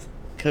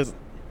 Because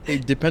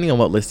depending on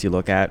what list you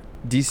look at,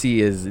 DC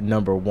is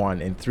number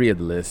 1 in 3 of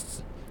the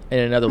lists. And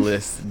in another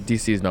list,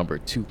 DC is number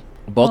 2.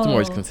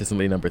 Baltimore is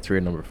consistently number 3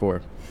 and number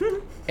 4.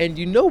 And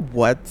you know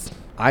what?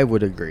 I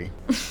would agree.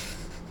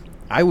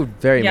 I would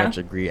very much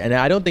agree. And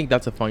I don't think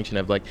that's a function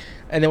of like,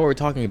 and then we were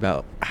talking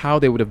about how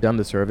they would have done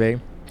the survey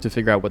to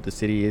figure out what the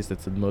city is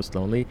that's the most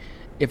lonely.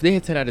 If they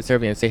had sent out a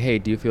survey and say, hey,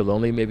 do you feel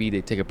lonely? Maybe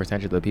they take a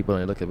percentage of the people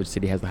and look at which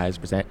city has the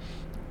highest percent.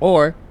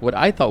 Or what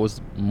I thought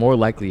was more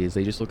likely is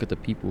they just look at the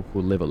people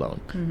who live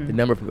alone. Mm-hmm. The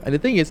number of people. And the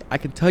thing is, I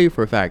can tell you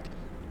for a fact,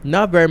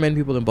 not very many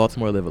people in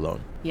Baltimore live alone.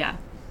 Yeah.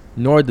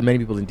 Nor do many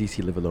people in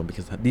DC live alone,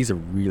 because these are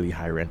really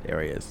high rent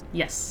areas.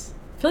 Yes.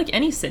 I feel like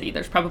any city,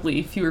 there's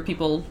probably fewer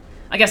people.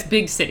 I guess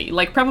big city,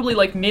 like probably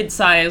like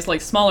mid-sized,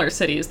 like smaller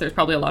cities, there's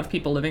probably a lot of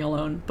people living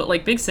alone. But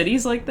like big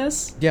cities like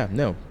this? Yeah,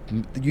 no.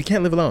 You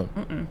can't live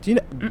alone. Do you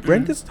know,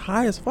 rent is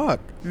high as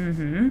fuck.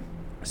 Mm-hmm.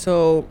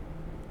 So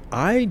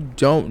I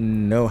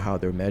don't know how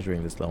they're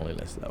measuring this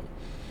loneliness, though.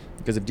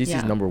 Because if DC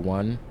is number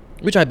 1,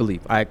 which I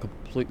believe, I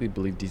completely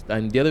believe DC,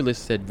 and the other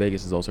list said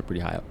Vegas is also pretty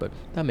high up, but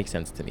that makes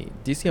sense to me.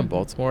 DC and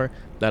Baltimore,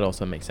 that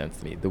also makes sense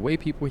to me. The way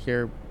people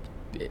here,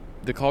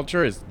 the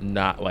culture is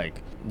not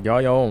like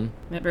your own.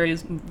 It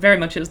very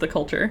much is the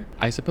culture.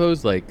 I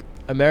suppose like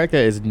America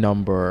is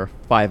number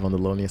 5 on the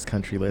loneliest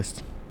country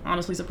list.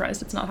 Honestly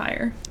surprised it's not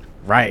higher.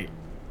 Right.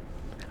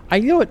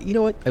 You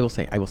know what? I will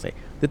say.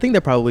 The thing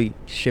that probably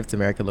shifts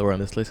America lower on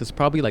this list is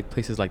probably like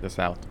places like the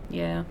South.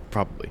 Yeah.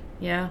 Probably.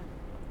 Yeah.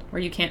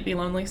 Where you can't be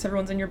lonely because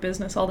everyone's in your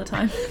business all the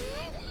time.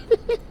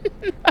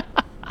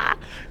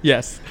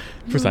 Yes.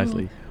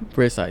 Precisely.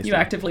 You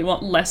actively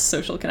want less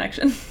social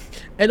connection.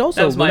 And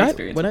also, when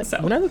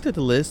I looked at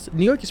the list,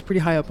 New York is pretty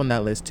high up on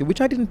that list too,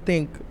 which I didn't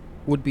think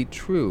would be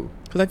true.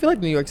 Because I feel like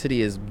New York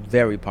City is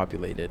very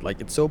populated.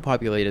 Like, it's so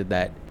populated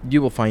that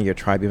you will find your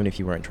tribe even if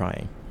you weren't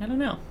trying. I don't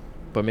know.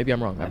 But maybe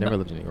I'm wrong. I've never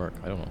lived in New York.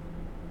 I don't know.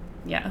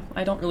 Yeah,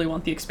 I don't really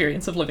want the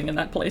experience of living in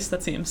that place.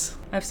 That seems...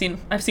 I've seen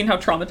how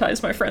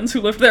traumatized my friends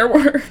who lived there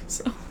were.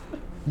 So.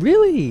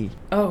 Really?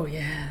 Oh,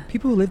 yeah.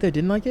 People who lived there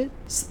didn't like it?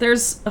 So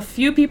there's a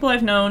few people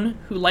I've known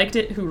who liked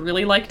it, who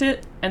really liked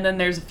it, and then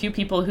there's a few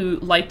people who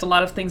liked a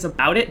lot of things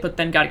about it, but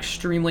then got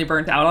extremely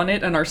burnt out on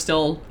it and are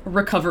still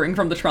recovering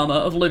from the trauma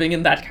of living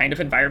in that kind of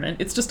environment.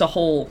 It's just a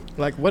whole...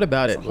 Like, what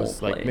about it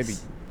was, like, maybe...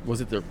 Was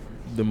it the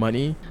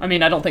money? I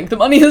mean, I don't think the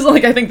money is,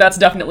 like, I think that's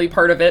definitely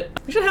part of it.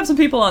 We should have some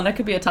people on. That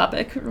could be a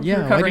topic.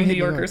 Yeah, recovering New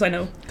Yorkers, I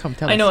know. Come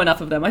tell us. I know enough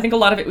of them. I think a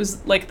lot of it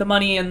was, like, the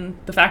money and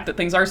the fact that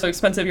things are so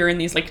expensive. You're in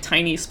these, like,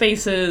 tiny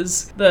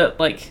spaces. The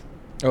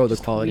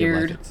quality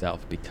weird. of life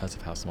itself because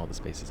of how small the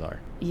spaces are.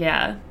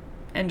 Yeah.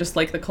 And just,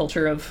 like, the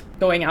culture of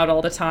going out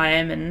all the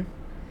time. And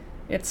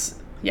it's,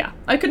 yeah.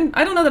 I don't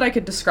know that I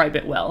could describe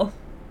it well,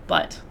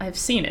 but I've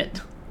seen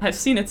it. I've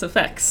seen its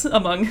effects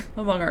among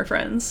our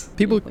friends.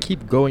 People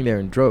keep going there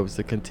in droves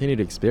to continue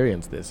to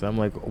experience this. I'm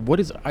like,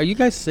 are you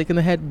guys sick in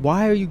the head?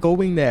 Why are you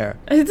going there?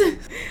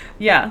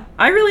 Yeah,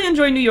 I really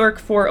enjoy New York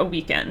for a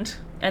weekend,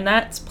 and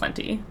that's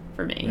plenty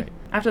for me. Right.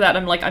 After that,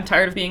 I'm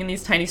tired of being in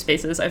these tiny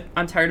spaces.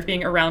 I'm tired of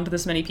being around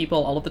this many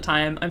people all of the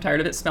time. I'm tired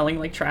of it smelling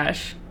like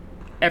trash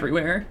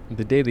everywhere.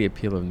 The day the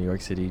appeal of New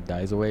York City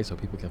dies away so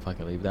people can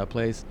fucking leave that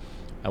place,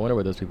 I wonder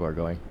where those people are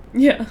going.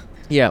 Yeah.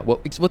 Yeah,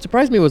 what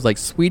surprised me was, like,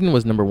 Sweden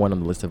was number 1 on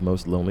the list of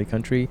most lonely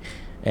country,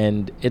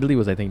 and Italy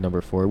was, I think, number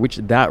 4, which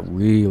that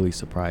really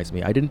surprised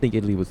me. I didn't think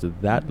Italy was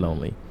that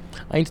lonely.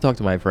 I need to talk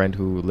to my friend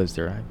who lives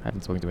there. I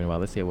haven't spoken to him in a while.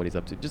 Let's see what he's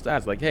up to. Just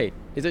ask, like, hey,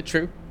 is it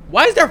true?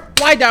 Why is there a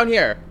fly down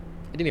here?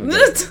 I didn't even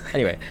get it.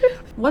 Anyway.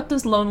 What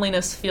does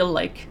loneliness feel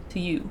like to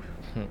you?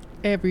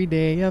 Every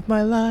day of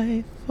my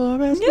life,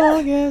 for as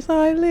long as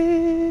I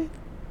live.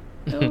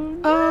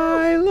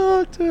 I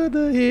look to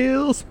the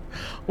hills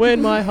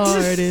when my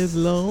heart is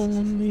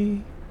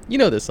lonely. You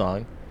know this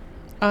song.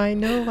 I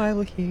know I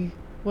will hear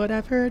what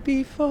I've heard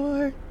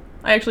before.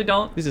 I actually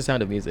don't. This is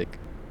Sound of Music.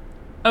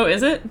 Oh,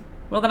 is it?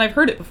 Well, then I've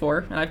heard it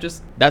before, and I've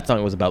just... That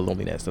song was about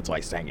loneliness. That's why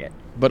I sang it.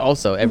 But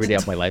also, every day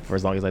of my life for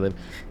as long as I live.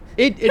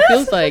 It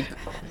feels like...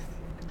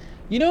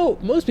 You know,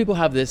 most people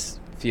have this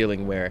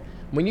feeling where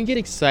when you get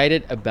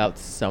excited about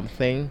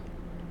something...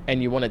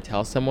 and you want to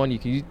tell someone,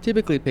 you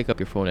typically pick up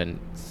your phone and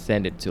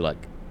send it to,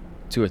 like,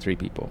 2 or 3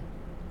 people.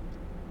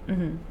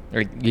 Mm-hmm.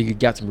 Or you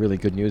got some really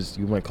good news,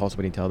 you want to call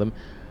somebody and tell them.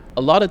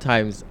 A lot of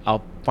times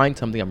I'll find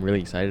something I'm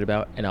really excited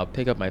about and I'll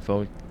pick up my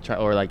phone,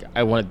 or like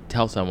I want to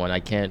tell someone. I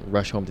can't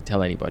rush home to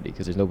tell anybody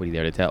because there's nobody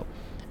there to tell.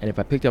 And if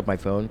I picked up my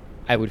phone,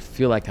 I would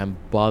feel like I'm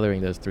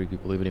bothering those 3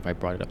 people even if I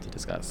brought it up to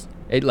discuss.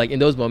 It, like, in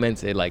those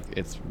moments,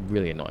 it's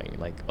really annoying.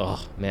 Like,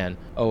 oh man.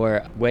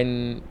 Or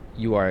when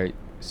you are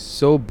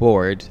so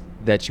bored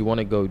that you want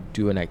to go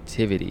do an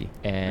activity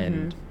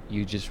and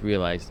you just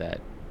realize that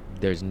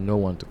there's no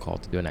one to call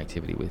to do an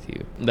activity with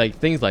you. Like,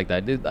 things like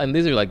that. And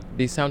these are like,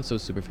 they sound so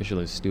superficial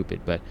and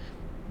stupid, but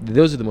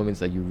those are the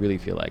moments that you really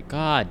feel like,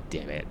 God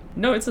damn it.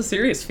 No, it's a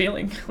serious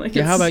feeling. Like,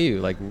 yeah, how about you?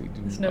 Like,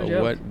 it's no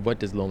joke. What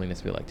does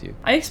loneliness feel like to you?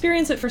 I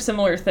experience it for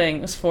similar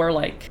things. For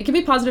like, it can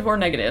be positive or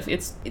negative.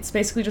 It's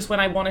basically just when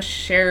I want to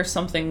share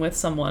something with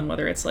someone,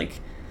 whether it's like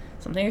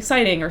something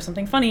exciting or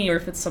something funny, or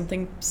if it's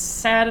something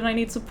sad and I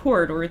need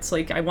support, or it's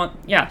like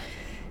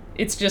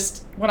it's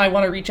just when I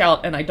want to reach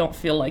out and I don't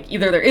feel like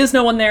either there is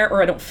no one there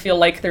or I don't feel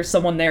like there's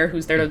someone there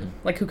who's there to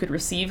like who could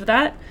receive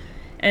that.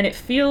 And it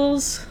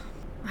feels,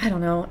 I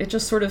don't know, it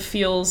just sort of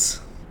feels,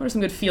 what are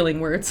some good feeling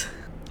words?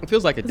 It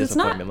feels like a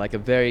disappointment, like a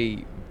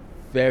very,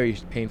 very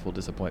painful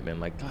disappointment.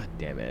 Like, God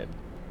damn it.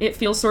 It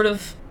feels sort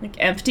of like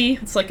empty.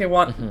 It's like I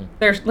want,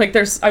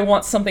 I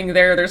want something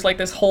there. There's like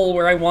this hole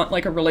where I want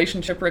like a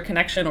relationship or a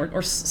connection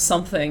or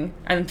something,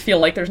 and feel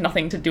like there's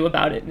nothing to do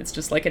about it. And it's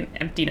just like an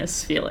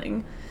emptiness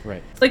feeling.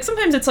 Right. Like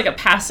sometimes it's like a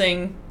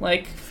passing,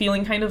 like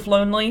feeling kind of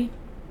lonely.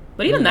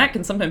 But even that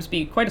can sometimes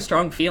be quite a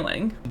strong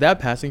feeling. That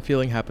passing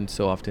feeling happens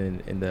so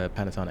often in the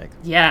Panasonic.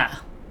 Yeah.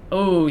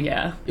 Oh,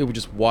 yeah. It would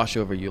just wash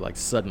over you, like,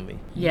 suddenly.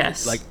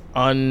 Yes. Like,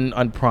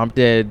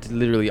 unprompted,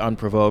 literally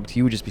unprovoked.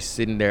 You would just be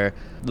sitting there,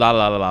 la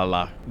la la la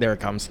la. There it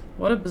comes.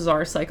 What a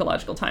bizarre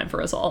psychological time for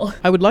us all.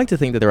 I would like to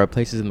think that there are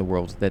places in the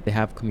world that they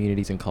have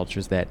communities and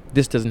cultures that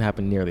this doesn't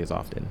happen nearly as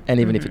often. And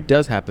even if it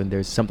does happen,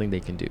 there's something they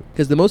can do.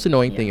 Because the most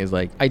annoying thing is,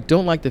 like, I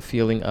don't like the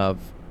feeling of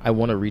I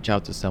want to reach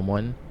out to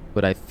someone,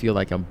 but I feel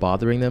like I'm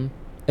bothering them.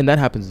 And that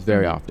happens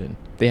very often.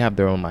 They have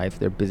their own life.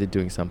 They're busy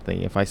doing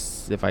something. If I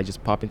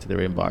just pop into their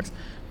inbox,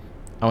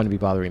 I want to be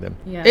bothering them.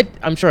 Yeah.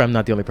 I'm sure I'm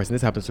not the only person.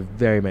 This happens to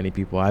very many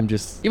people.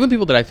 Even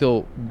people that I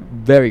feel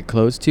very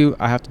close to,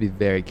 I have to be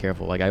very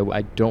careful. Like,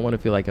 I don't want to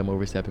feel like I'm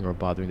overstepping or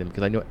bothering them,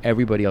 because I know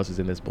everybody else is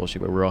in this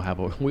bullshit, but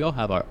we all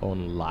have our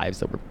own lives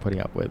that we're putting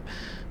up with.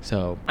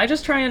 So I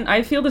just try and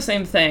I feel the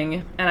same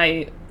thing,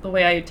 and the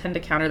way I tend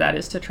to counter that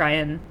is to try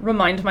and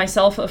remind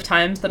myself of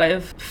times that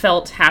I've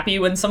felt happy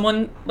when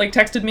someone like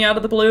texted me out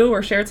of the blue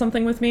or shared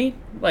something with me.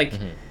 Like,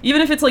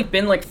 even if it's like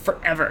been like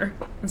forever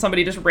and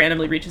somebody just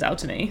randomly reaches out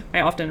to me,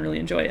 I often really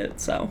enjoy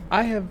it. So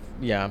I have,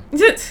 yeah.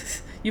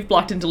 You've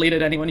blocked and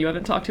deleted anyone you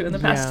haven't talked to in the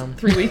past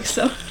 3 weeks.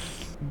 So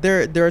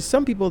there are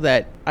some people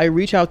that I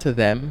reach out to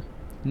them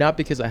not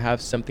because I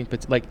have something,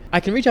 like, I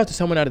can reach out to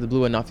someone out of the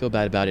blue and not feel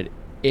bad about it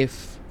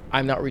if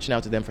I'm not reaching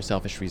out to them for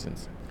selfish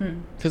reasons.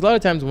 Because a lot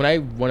of times when I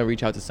want to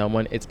reach out to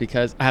someone, it's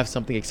because I have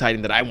something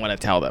exciting that I want to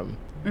tell them.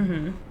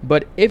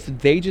 But if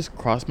they just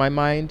cross my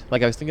mind,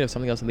 like I was thinking of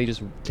something else and they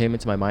just came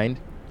into my mind,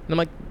 and I'm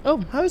like,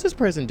 oh, how is this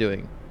person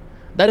doing?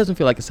 That doesn't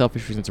feel like a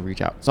selfish reason to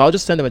reach out. So I'll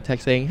just send them a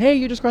text saying, hey,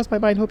 you just crossed my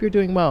mind, hope you're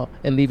doing well,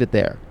 and leave it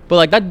there. But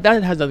like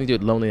that has nothing to do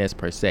with loneliness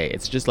per se.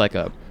 It's just like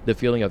the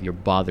feeling of you're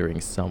bothering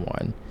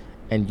someone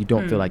and you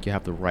don't feel like you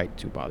have the right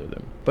to bother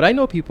them. But I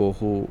know people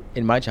who,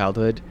 in my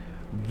childhood,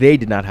 they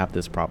did not have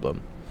this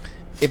problem.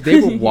 If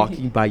they were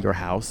walking by your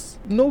house,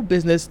 no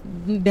business,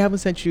 they haven't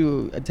sent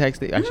you a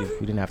text. Actually,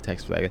 we didn't have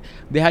text for that.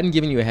 They hadn't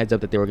given you a heads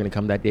up that they were going to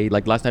come that day.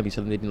 Like last time you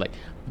saw them, they'd been like,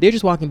 they're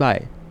just walking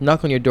by,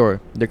 knock on your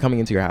door, they're coming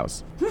into your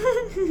house.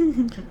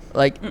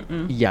 Like,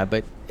 yeah,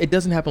 but it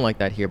doesn't happen like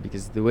that here,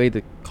 because the way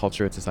the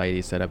culture and society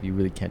is set up, you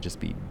really can't just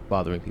be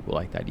bothering people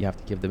like that. You have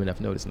to give them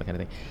enough notice and that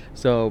kind of thing.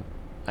 So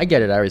I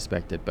get it, I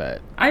respect it,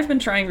 but I've been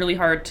trying really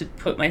hard to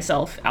put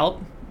myself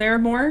out there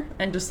more,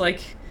 and just like,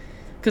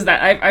 because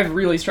that I've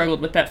really struggled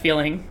with that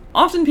feeling.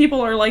 Often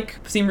people are like,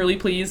 seem really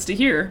pleased to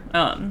hear,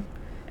 and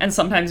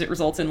sometimes it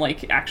results in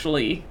like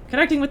actually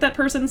connecting with that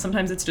person.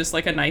 Sometimes it's just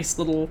like a nice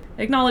little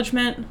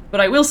acknowledgement. But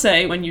I will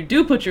say, when you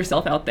do put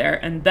yourself out there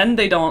and then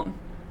they don't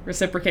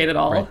reciprocate at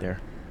all, right there,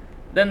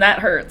 then that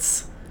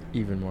hurts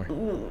even more.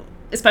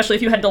 Especially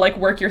if you had to like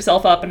work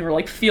yourself up and were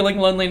like feeling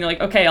lonely and you're like,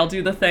 okay, I'll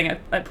do the thing.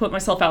 I put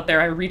myself out there.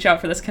 I reach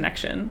out for this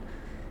connection.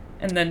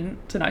 And then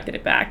to not get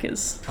it back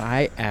is...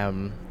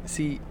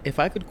 See, if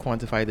I could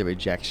quantify the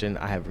rejection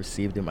I have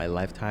received in my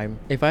lifetime,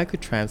 if I could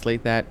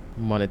translate that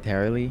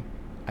monetarily,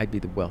 I'd be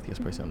the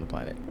wealthiest person on the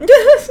planet.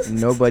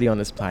 Nobody on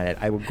this planet,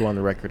 I would go on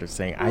the record of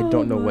saying, I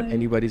don't know what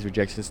anybody's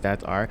rejection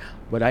stats are,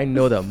 but I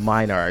know that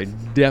mine are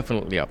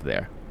definitely up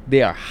there.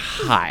 They are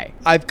high.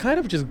 I've kind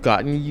of just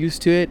gotten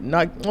used to it.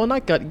 Not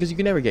gotten, because you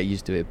can never get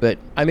used to it, but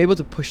I'm able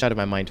to push out of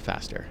my mind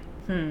faster.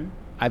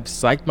 I've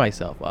psyched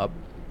myself up.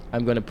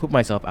 I'm going to put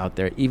myself out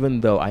there,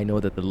 even though I know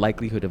that the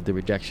likelihood of the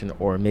rejection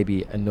or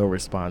maybe a no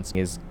response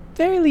is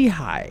fairly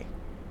high.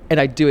 And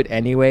I do it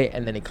anyway,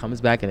 and then it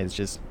comes back and it's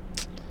just...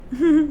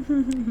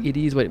 it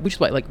is what... Which is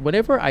why, like,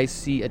 whenever I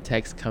see a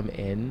text come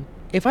in,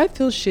 if I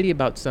feel shitty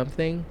about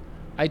something,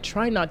 I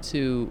try not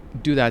to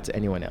do that to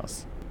anyone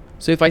else.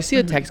 So if I see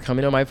a text come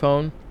in on my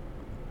phone,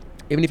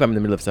 even if I'm in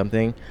the middle of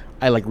something,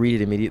 I like read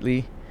it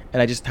immediately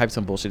and I just type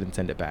some bullshit and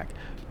send it back,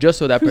 just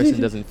so that person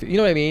doesn't feel, you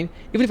know what I mean?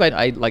 Even if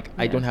I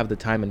don't have the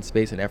time and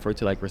space and effort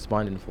to like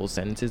respond in full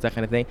sentences, that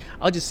kind of thing,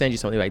 I'll just send you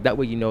something like that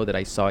way, you know that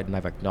I saw it and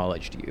I've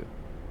acknowledged you.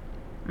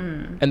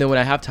 And then when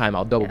I have time,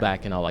 I'll double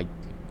back and I'll like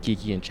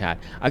geeky and chat.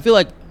 I feel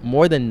like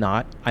more than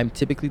not, I'm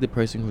typically the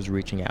person who's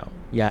reaching out.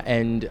 Yeah,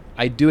 and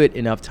I do it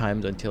enough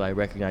times until I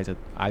recognize that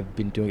I've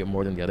been doing it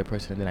more than the other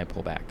person, and then I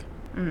pull back.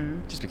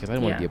 Just because I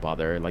don't want to be a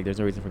bother. Like, there's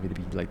no reason for me to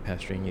be like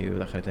pestering you,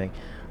 that kind of thing.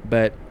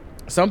 But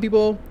some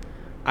people,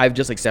 I've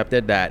just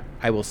accepted that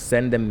I will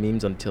send them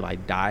memes until I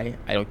die.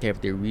 I don't care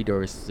if they read or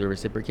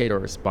reciprocate or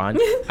respond.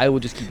 I will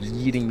just keep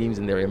yeeting memes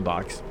in their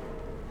inbox.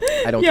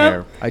 I don't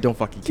care. I don't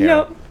fucking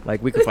care.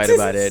 Like, we could fight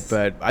about it,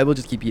 but I will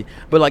just keep you.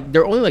 But like,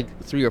 there are only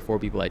like 3 or 4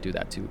 people I do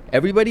that to.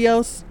 Everybody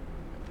else,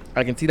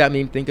 I can see that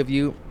meme, think of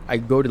you. I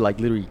go to like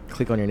literally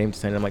click on your name to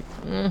send it. I'm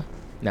like,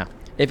 nah.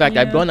 In fact,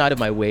 I've gone out of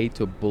my way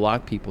to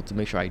block people to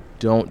make sure I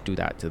don't do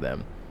that to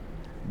them,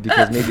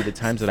 because maybe the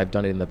times that I've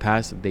done it in the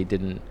past, they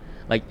didn't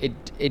like it.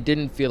 It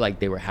didn't feel like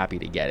they were happy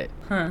to get it.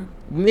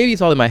 Maybe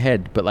it's all in my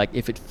head, but like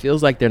if it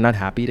feels like they're not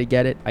happy to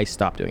get it, I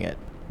stop doing it.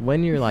 When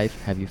in your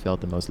life have you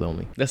felt the most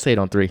lonely? Let's say it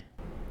on 3.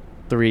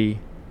 3,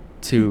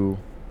 2,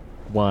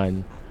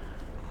 1.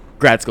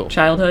 Grad school.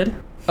 Childhood.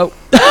 Oh.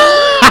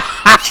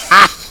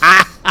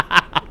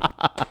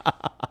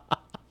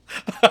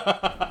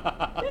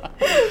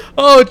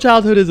 Oh,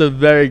 childhood is a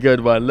very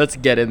good one. Let's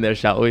get in there,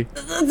 shall we?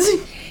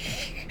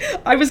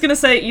 I was gonna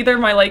say either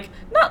my like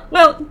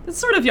it's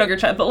sort of younger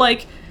child, but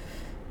like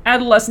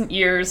adolescent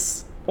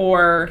years,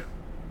 or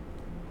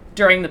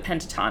during the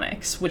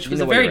pentatonics, which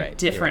was a very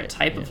different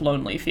type of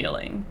lonely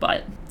feeling.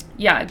 But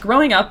yeah,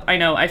 growing up, I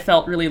know I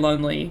felt really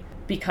lonely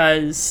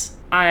because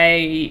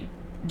I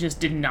just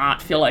did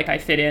not feel like I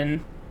fit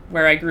in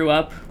where I grew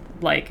up.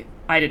 Like,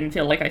 I didn't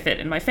feel like I fit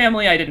in my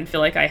family. I didn't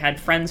feel like I had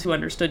friends who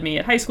understood me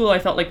at high school. I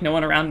felt like no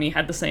one around me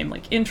had the same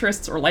like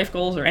interests or life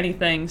goals or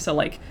anything. So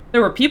like,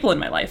 there were people in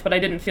my life, but I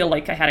didn't feel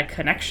like I had a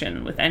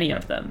connection with any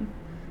of them.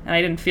 And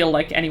I didn't feel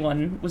like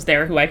anyone was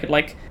there who I could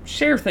like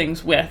share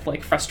things with,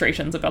 like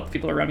frustrations about the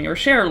people around me, or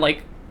share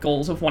like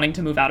goals of wanting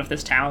to move out of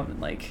this town. And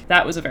like,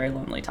 that was a very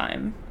lonely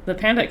time. The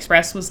Panda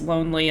Express was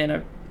lonely in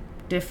a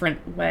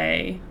different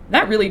way.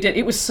 That really did.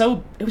 It was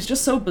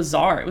just so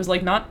bizarre. It was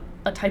like not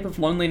a type of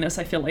loneliness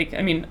I feel like,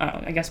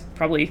 I guess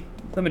probably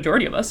the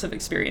majority of us have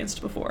experienced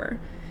before.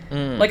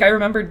 Like, I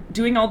remember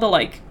doing all the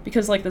like,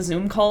 because like the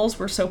Zoom calls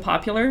were so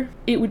popular,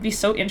 it would be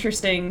so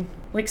interesting.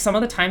 Like, some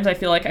of the times I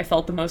feel like I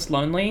felt the most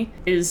lonely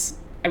is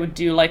I would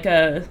do like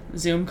a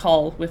Zoom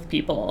call with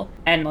people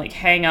and like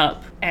hang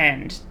up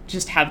and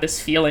just have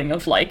this feeling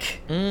of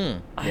like, I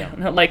don't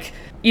know, like,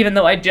 even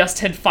though I just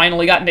had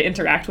finally gotten to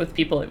interact with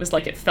people, it was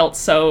like, it felt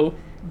so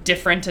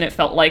different, and it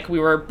felt like we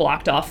were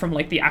blocked off from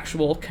like the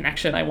actual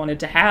connection I wanted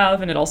to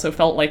have, and it also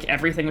felt like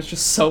everything was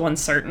just so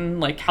uncertain.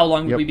 Like, how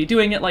long would we be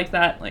doing it like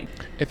that? Like,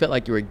 it felt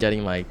like you were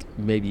getting like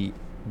maybe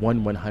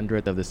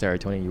 1/100th of the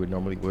serotonin you would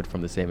normally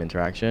from the same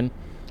interaction,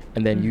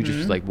 and then you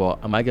just like, well,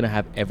 am I gonna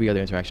have every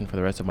other interaction for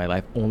the rest of my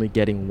life only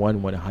getting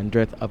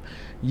 1/100th of?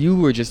 You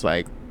were just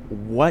like,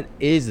 what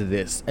is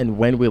this, and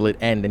when will it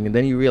end? And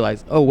then you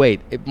realize, oh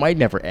wait, it might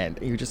never end.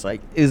 And you're just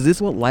like, is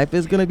this what life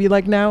is gonna be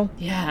like now?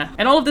 Yeah.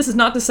 And all of this is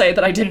not to say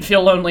that I didn't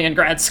feel lonely in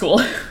grad school.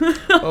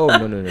 Oh,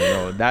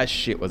 no, that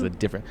shit was a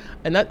different.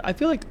 And that, I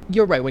feel like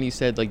you're right when you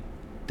said like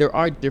there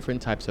are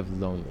different types of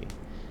lonely,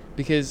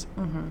 because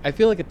I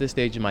feel like at this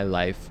stage in my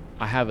life,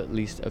 I have at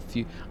least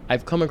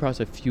I've come across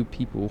a few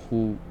people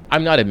who,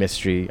 I'm not a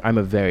mystery, I'm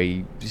a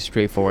very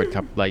straightforward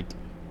like,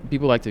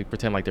 people like to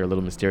pretend like they're a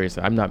little mysterious.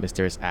 I'm not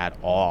mysterious at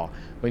all.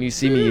 When you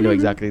see me, you know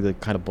exactly the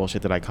kind of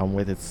bullshit that I come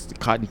with. It's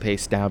cut and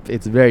paste stamp.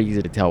 It's very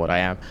easy to tell what I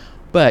am.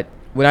 But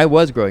when I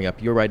was growing up,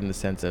 you're right in the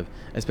sense of,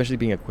 especially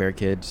being a queer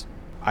kid,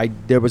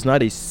 there was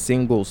not a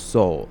single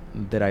soul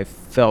that I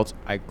felt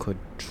I could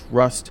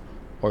trust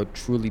or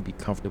truly be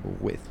comfortable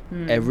with.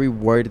 Every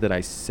word that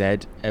I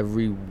said,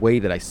 every way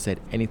that I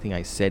said anything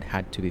I said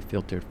had to be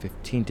filtered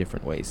 15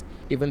 different ways.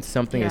 Even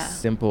something as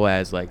simple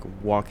as like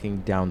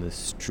walking down the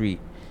street,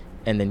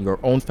 and then your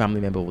own family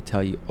member will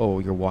tell you, oh,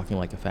 you're walking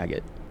like a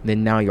faggot.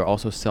 Then now you're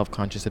also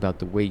self-conscious about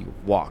the way you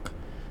walk.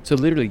 So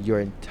literally your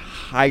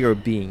entire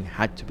being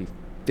had to be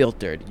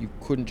filtered. You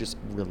couldn't just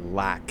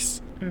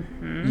relax.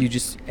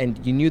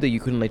 And you knew that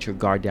you couldn't let your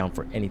guard down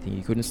for anything.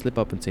 You couldn't slip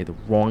up and say the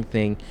wrong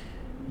thing.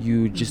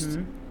 You just,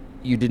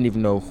 you didn't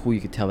even know who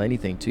you could tell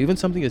anything to. Even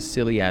something as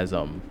silly as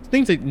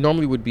things that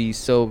normally would be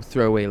so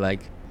throwaway,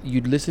 like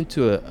you'd listen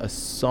to a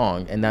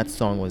song, and that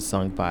song was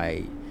sung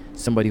by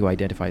somebody who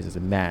identifies as a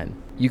man.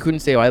 You couldn't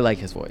say, oh, I like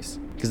his voice,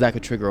 because that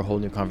could trigger a whole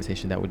new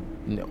conversation that would,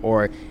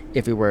 or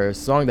if it were a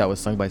song that was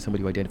sung by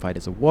somebody who identified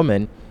as a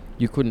woman,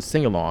 you couldn't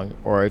sing along,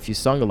 or if you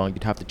sung along,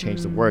 you'd have to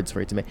change the words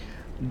for it to make,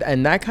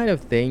 and that kind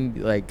of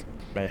thing. Like,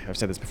 I've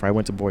said this before, I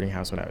went to boarding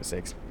house when I was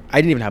 6. I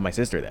didn't even have my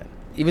sister then,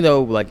 even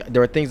though like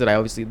there were things that I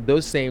obviously,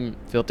 those same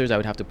filters I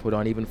would have to put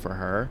on even for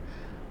her,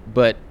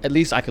 but at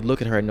least I could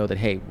look at her and know that,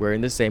 hey, we're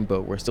in the same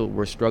boat,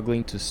 we're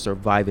struggling to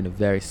survive in a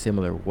very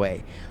similar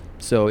way.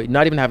 So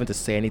not even having to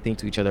say anything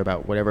to each other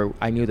about whatever,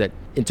 I knew that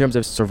in terms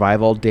of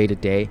survival day to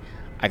day,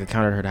 I could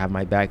count on her to have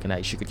my back,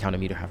 and she could count on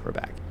me to have her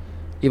back.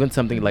 Even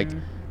something like,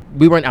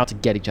 we weren't out to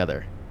get each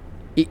other.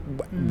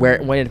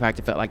 Where when in fact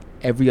it felt like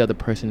every other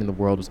person in the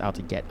world was out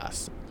to get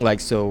us. Like,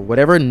 so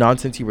whatever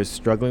nonsense you were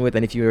struggling with,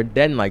 and if you were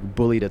then like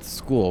bullied at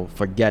school,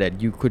 forget it.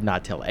 You could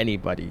not tell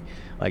anybody.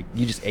 Like,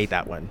 you just ate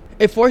that one.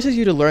 It forces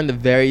you to learn the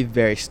very,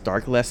 very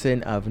stark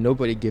lesson of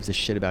nobody gives a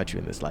shit about you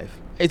in this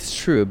life. It's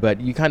true, but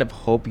you kind of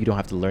hope you don't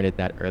have to learn it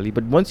that early.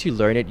 But once you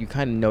learn it, you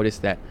kind of notice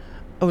that,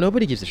 oh,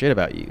 nobody gives a shit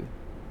about you.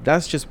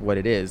 That's just what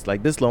it is.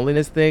 Like, this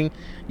loneliness thing,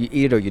 you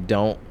eat it or you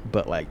don't,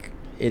 but like,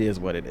 it is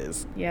what it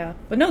is. Yeah.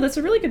 But no, that's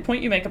a really good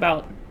point you make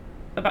about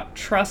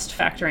trust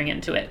factoring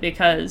into it,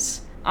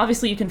 because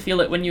obviously you can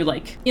feel it when you,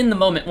 like, in the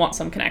moment want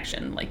some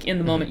connection. Like, in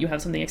the moment you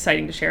have something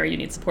exciting to share, you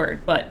need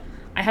support. But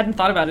I hadn't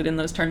thought about it in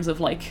those terms of,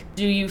 like,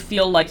 do you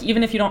feel like,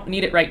 even if you don't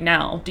need it right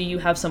now, do you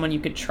have someone you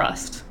could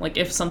trust? Like,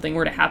 if something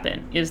were to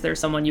happen, is there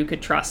someone you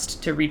could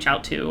trust to reach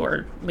out to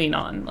or lean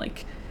on?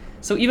 Like,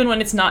 so even when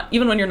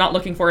you're not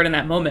looking for it in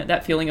that moment,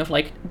 that feeling of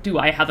like, do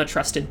I have a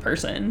trusted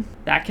person?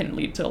 That can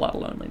lead to a lot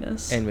of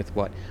loneliness. And with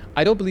what?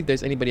 I don't believe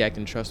there's anybody I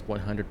can trust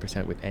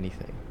 100% with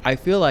anything. I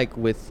feel like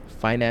with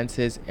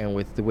finances and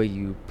with the way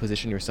you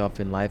position yourself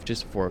in life,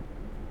 just for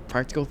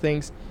practical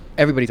things,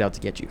 everybody's out to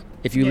get you.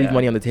 If you leave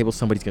money on the table,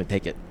 somebody's going to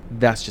take it.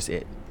 That's just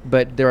it.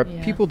 But there are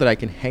people that I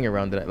can hang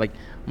around that like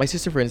my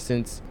sister, for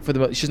instance,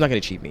 she's not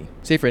going to cheat me.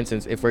 Say, for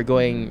instance, if we're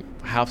going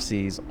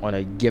half-seas on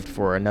a gift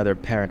for another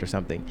parent or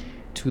something,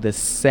 to the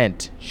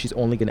cent, she's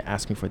only going to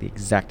ask me for the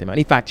exact amount.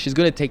 In fact, she's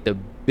going to take the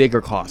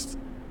bigger cost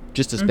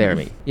just to spare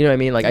me. You know what I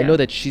mean? Like, I know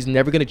that she's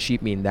never going to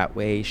cheat me in that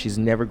way. She's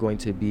never going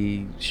to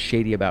be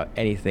shady about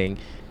anything.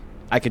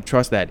 I can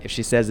trust that. If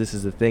she says this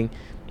is the thing,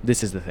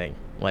 this is the thing.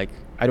 Like,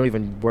 I don't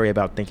even worry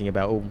about thinking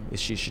about, oh, is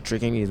she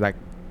tricking me? Is like,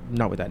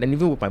 not with that. And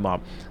even with my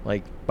mom,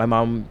 like, my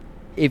mom,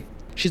 if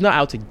she's not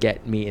out to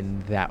get me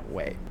in that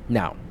way.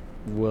 Now,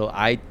 will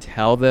I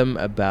tell them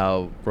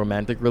about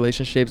romantic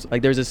relationships?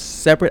 Like, there's a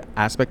separate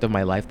aspect of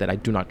my life that I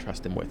do not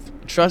trust them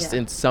with. Trust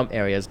in some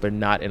areas, but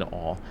not in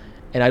all.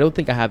 And I don't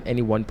think I have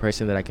any one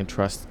person that I can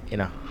trust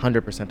in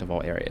 100% of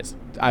all areas.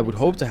 I would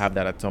hope to have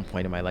that at some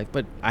point in my life,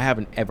 but I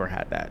haven't ever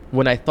had that.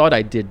 When I thought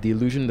I did, the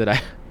illusion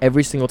that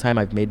every single time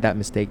I've made that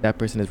mistake, that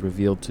person has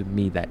revealed to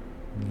me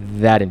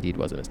that indeed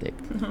was a mistake.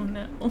 Oh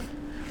no.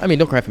 I mean,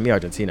 don't cry for me,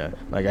 Argentina.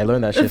 Like, I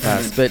learned that shit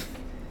fast. But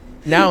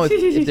now,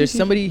 if there's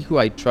somebody who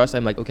I trust,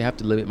 I'm like, okay, I have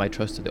to limit my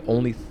trust to the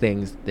only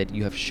things that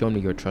you have shown me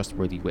you're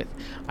trustworthy with.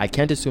 I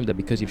can't assume that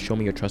because you've shown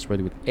me you're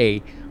trustworthy with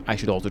A, I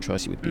should also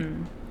trust you with B.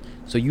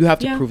 So you have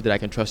to prove that I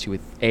can trust you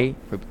with A,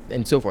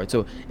 and so forth.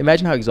 So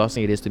imagine how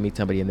exhausting it is to meet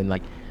somebody and then,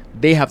 like,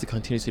 they have to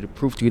continuously to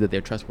prove to you that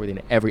they're trustworthy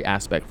in every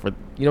aspect. For,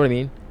 you know what I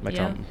mean?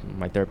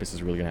 My therapist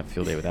is really going to have a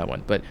field day with that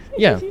one. But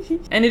yeah.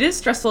 And it is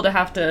stressful to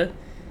have to,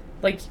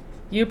 like,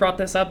 you brought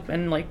this up,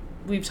 and, like,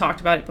 we've talked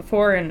about it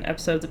before in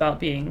episodes about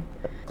being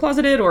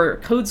closeted or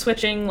code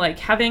switching, like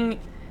having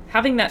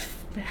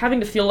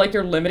to feel like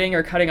you're limiting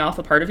or cutting off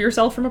a part of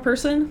yourself from a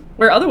person,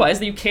 where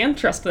otherwise you can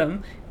trust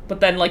them, but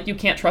then, like, you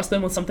can't trust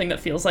them with something that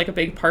feels like a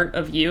big part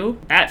of you.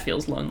 That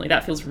feels lonely.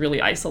 That feels really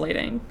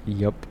isolating.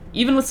 Yep.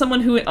 Even with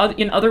someone who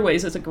in other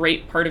ways is a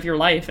great part of your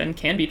life and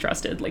can be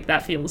trusted, like,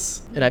 that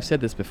feels... And I've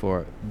said this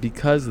before,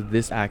 because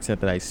this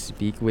accent that I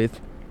speak with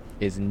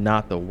is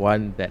not the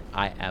one that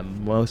I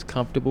am most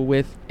comfortable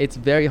with, it's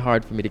very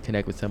hard for me to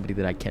connect with somebody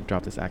that I can't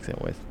drop this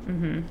accent with.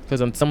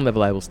 Because on some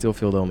level, I will still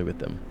feel lonely with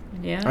them.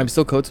 Yeah. I'm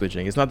still code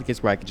switching. It's not the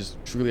case where I can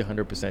just truly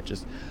 100%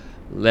 just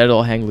let it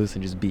all hang loose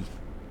and just be.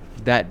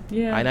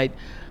 And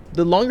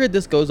the longer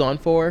this goes on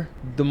for,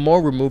 the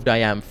more removed I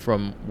am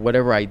from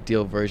whatever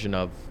ideal version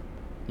of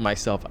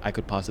myself I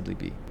could possibly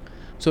be.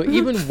 So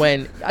even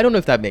when, I don't know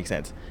if that makes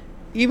sense,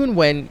 even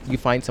when you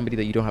find somebody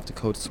that you don't have to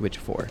code switch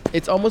for,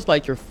 it's almost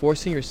like you're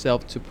forcing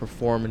yourself to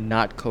perform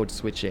not code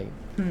switching.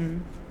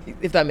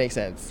 If that makes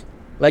sense.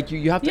 Like,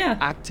 you have to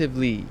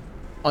actively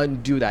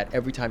undo that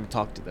every time you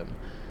talk to them.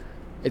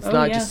 It's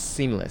not just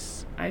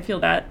seamless. I feel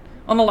that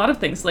on a lot of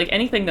things, like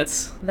anything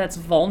that's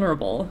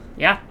vulnerable.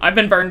 Yeah, I've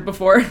been burned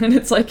before, and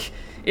it's like,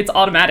 it's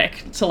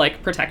automatic to,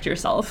 like, protect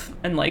yourself.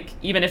 And, like,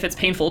 even if it's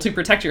painful to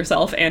protect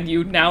yourself and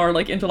you now are,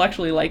 like,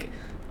 intellectually like,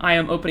 I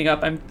am opening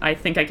up, I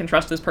think I can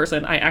trust this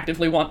person, I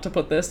actively want to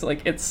put this,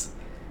 like, it's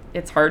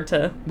hard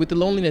to... With the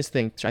loneliness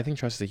thing, I think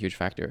trust is a huge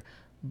factor.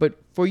 But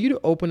for you to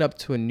open up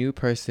to a new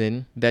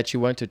person that you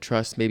want to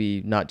trust,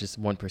 maybe not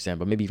just 1%,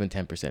 but maybe even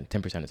 10%.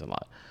 10% is a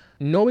lot.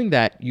 Knowing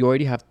that you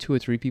already have 2 or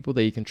 3 people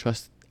that you can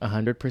trust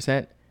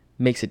 100%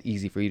 makes it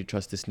easy for you to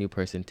trust this new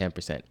person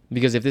 10%.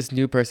 Because if this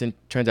new person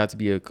turns out to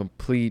be a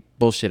complete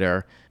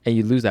bullshitter and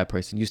you lose that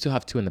person, you still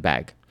have 2 in the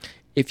bag.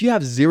 If you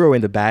have 0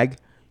 in the bag,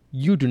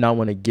 you do not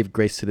want to give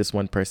grace to this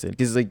one person.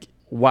 Because, like,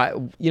 why,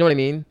 you know what I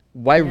mean?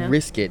 Why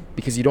risk it?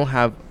 Because you don't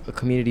have a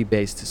community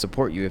base to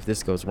support you if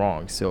this goes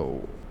wrong.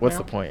 So what's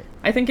the point?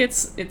 I think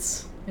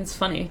it's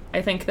funny.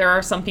 I think there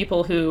are some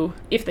people who,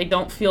 if they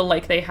don't feel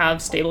like they have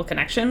stable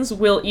connections,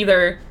 will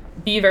either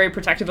be very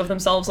protective of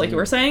themselves, like you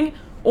were saying,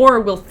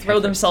 or will throw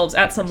themselves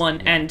at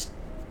someone and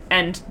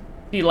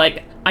be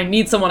like, I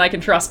need someone I can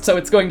trust, so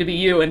it's going to be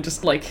you, and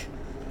just like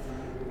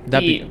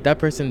that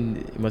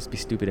person must be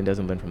stupid and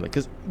doesn't learn from it.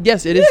 Because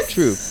yes, it is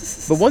true.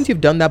 But once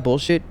you've done that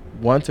bullshit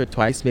once or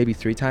twice, maybe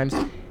 3 times,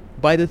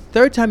 by the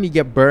 3rd time you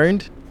get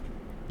burned,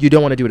 you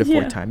don't want to do it a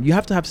 4th time. You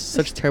have to have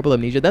such terrible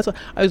amnesia. That's what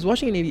I was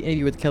watching an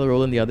interview with Kelly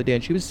Rowland the other day,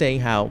 and she was saying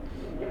how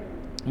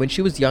when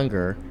she was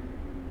younger,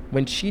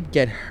 when she'd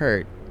get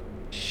hurt,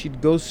 she'd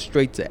go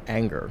straight to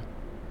anger,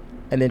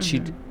 and then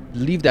she'd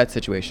leave that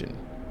situation.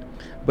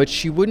 But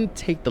she wouldn't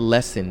take the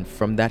lesson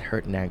from that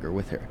hurt and anger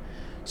with her.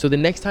 So the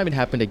next time it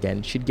happened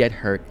again, she'd get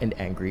hurt and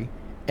angry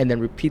and then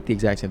repeat the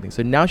exact same thing.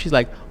 So now she's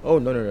like, oh,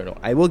 no.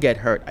 I will get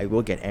hurt. I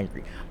will get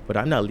angry. But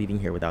I'm not leaving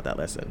here without that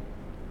lesson.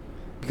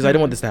 Because I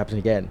don't want this to happen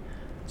again.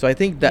 So I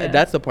think that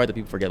that's the part that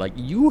people forget. Like,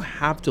 you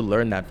have to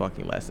learn that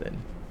fucking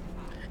lesson.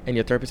 And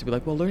your therapist will be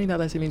like, well, learning that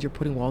lesson means you're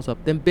putting walls up.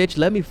 Then, bitch,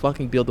 let me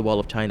fucking build the wall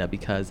of China,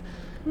 because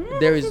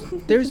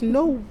there's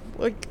no,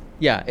 like,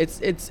 yeah,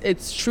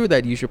 it's true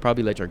that you should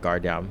probably let your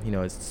guard down. You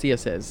know, as Sia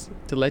says,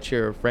 to let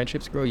your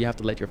friendships grow, you have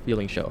to let your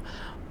feelings show.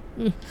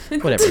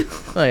 Whatever.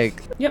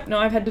 Like, yep, no,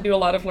 I've had to do a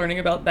lot of learning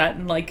about that,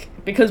 and like,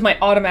 because my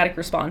automatic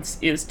response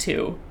is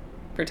to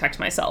protect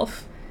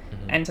myself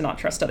and to not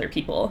trust other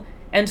people.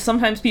 And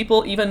sometimes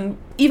people, even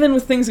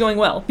with things going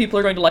well, people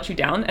are going to let you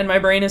down, and my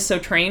brain is so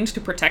trained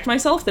to protect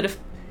myself that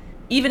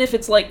even if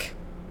it's like,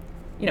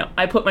 you know,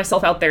 I put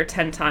myself out there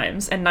 10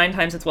 times and 9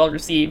 times it's well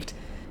received,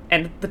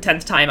 and the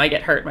 10th time I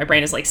get hurt, my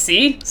brain is like,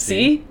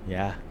 see?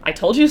 Yeah. I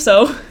told you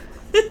so.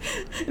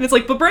 And it's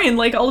like, but brain,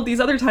 like, all of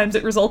these other times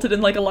it resulted in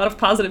like a lot of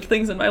positive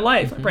things in my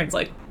life. My brain's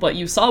like, but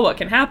you saw what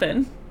can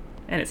happen,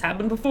 and it's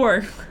happened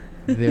before.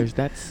 There's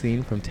that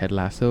scene from Ted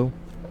Lasso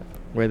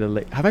where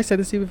have I said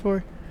this to you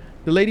before?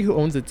 The lady who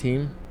owns the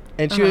team,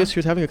 and she was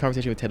having a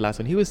conversation with Ted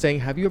Lasso, and he was saying,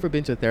 have you ever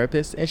been to a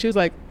therapist? And she was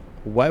like,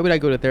 why would I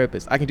go to a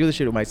therapist? I can do this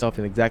shit with myself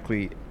in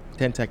exactly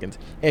 10 seconds.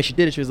 And she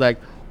did it. She was like,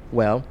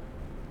 well,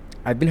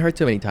 I've been hurt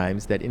so many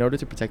times that in order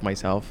to protect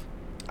myself,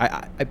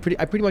 I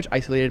pretty much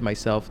isolated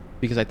myself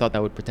because I thought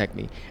that would protect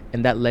me.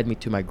 And that led me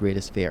to my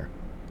greatest fear,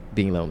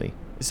 being lonely.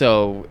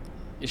 So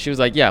she was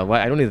like, yeah, well,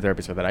 I don't need a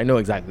therapist for that. I know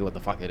exactly what the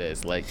fuck it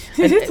is. Like,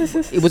 and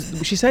it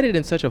was, she said it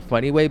in such a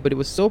funny way, but it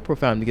was so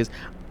profound because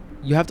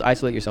you have to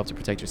isolate yourself to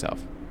protect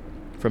yourself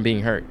from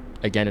being hurt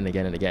again and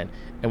again and again.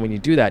 And when you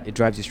do that, it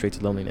drives you straight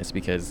to loneliness,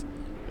 because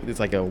it's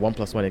like a 1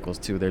 + 1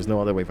 = 2. There's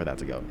no other way for that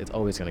to go. It's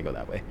always going to go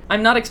that way.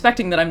 I'm not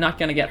expecting that I'm not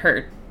going to get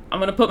hurt. I'm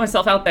going to put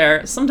myself out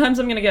there. Sometimes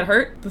I'm going to get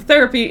hurt. The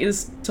therapy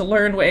is to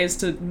learn ways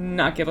to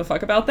not give a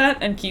fuck about that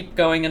and keep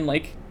going and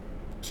like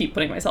keep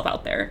putting myself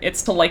out there.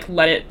 It's to like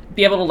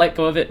be able to let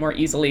go of it more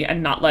easily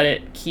and not let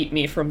it keep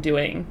me from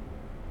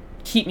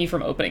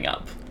opening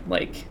up.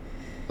 Like,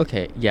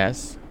 okay,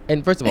 yes.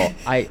 And first of all,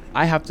 I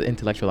have to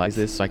intellectualize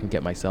this so I can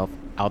get myself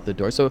out the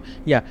door. So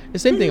yeah, the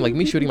same thing, like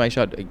me shooting my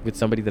shot with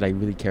somebody that I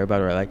really care about,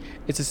 or I like,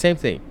 it's the same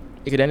thing.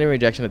 It could end in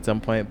rejection at some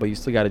point, but you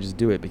still got to just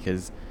do it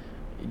because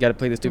you got to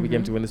play the stupid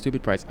game to win the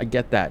stupid prize. I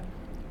get that.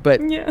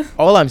 But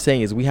all I'm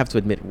saying is we have to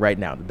admit right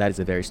now that is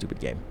a very stupid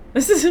game.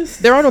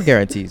 There are no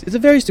guarantees. It's a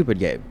very stupid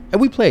game. And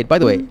we played, by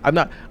the way,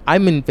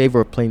 I'm in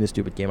favor of playing this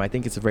stupid game. I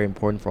think it's very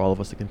important for all of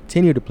us to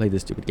continue to play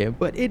this stupid game,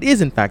 but it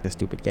is in fact a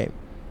stupid game.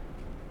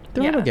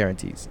 There are no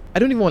guarantees. I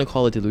don't even want to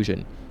call it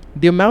delusion.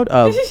 The amount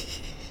of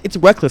it's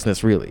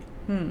recklessness, really.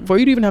 For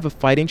you to even have a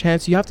fighting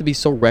chance, you have to be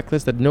so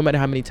reckless that no matter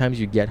how many times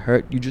you get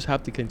hurt, you just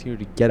have to continue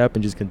to get up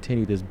and just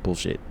continue this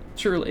bullshit.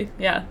 Truly,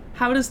 yeah.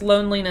 How does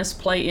loneliness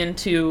play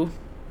into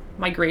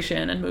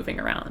migration and moving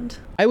around?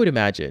 I would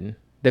imagine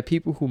that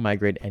people who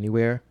migrate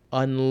anywhere,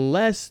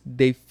 unless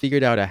they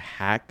figured out a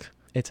hack,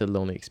 it's a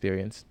lonely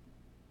experience.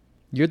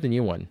 You're the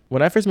new one.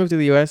 When I first moved to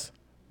the US,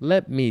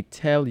 let me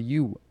tell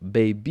you,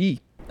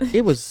 baby,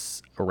 it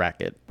was a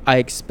racket. I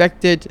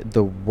expected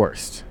the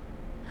worst.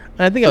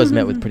 And I think I was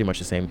met with pretty much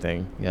the same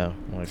thing. Yeah.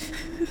 Like,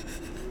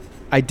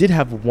 I did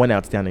have one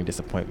outstanding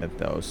disappointment,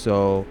 though.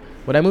 So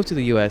when I moved to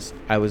the US,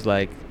 I was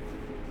like,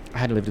 I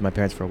hadn't lived with my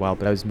parents for a while,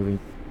 but I was moving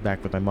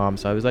back with my mom.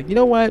 So I was like, you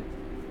know what?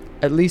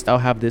 At least I'll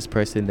have this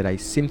person that I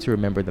seem to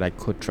remember that I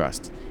could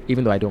trust,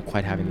 even though I don't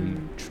quite have any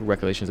true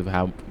recollection of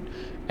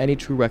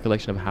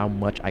how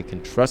much I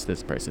can trust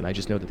this person. I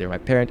just know that they're my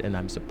parent and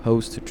I'm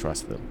supposed to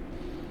trust them.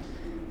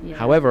 Yeah.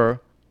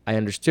 However, I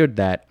understood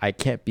that I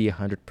can't be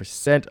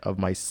 100% of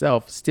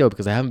myself still,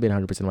 because I haven't been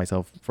 100% of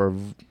myself for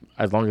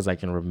as long as I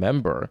can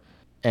remember.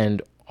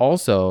 And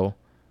also,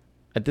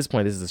 at this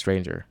point, this is a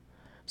stranger.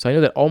 So I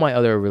know that all my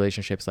other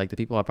relationships, like the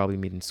people I'll probably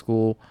meet in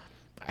school,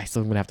 I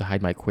still going to have to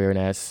hide my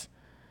queerness.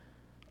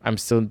 I'm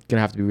still going to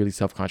have to be really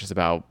self-conscious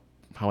about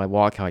how I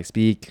walk, how I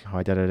speak, how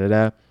I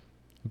da-da-da-da.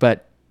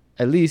 But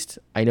at least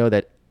I know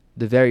that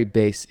the very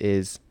base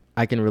is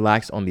I can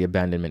relax on the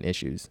abandonment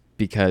issues,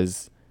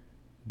 because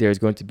there's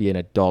going to be an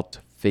adult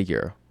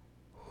figure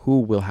who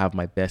will have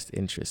my best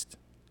interest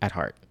at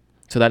heart.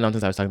 So that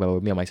nonsense I was talking about,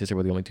 where me and my sister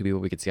were the only 2 people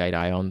we could see eye to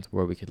eye on,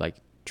 where we could like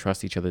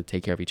trust each other,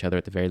 take care of each other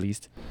at the very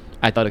least.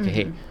 I thought, okay,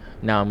 hey,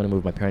 now I'm going to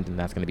move my parent, and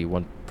that's going to be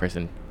one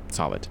person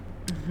solid.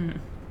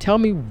 Tell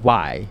me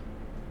why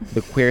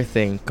the queer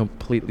thing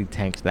completely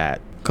tanked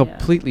that,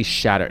 completely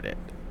shattered it.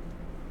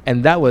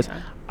 And that was,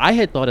 Yeah. I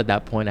had thought at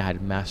that point I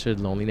had mastered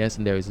loneliness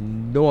and there is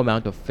no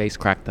amount of face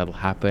crack that'll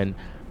happen.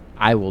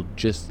 I will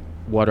just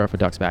water off a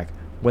duck's back.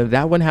 When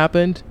that one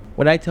happened,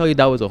 when I tell you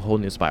that was a whole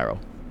new spiral.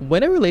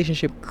 When a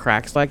relationship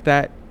cracks like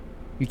that,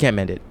 you can't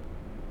mend it.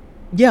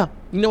 Yeah,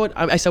 you know what?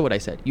 I said what I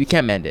said. You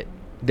can't mend it.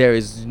 There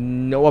is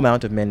no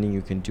amount of mending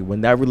you can do.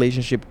 When that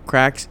relationship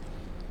cracks,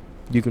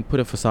 you can put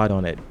a facade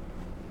on it,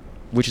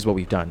 which is what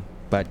we've done,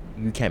 but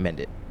you can't mend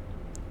it.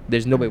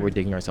 There's no way we're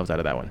digging ourselves out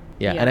of that one.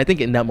 Yeah. And I think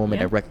in that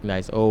moment I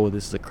recognized, oh,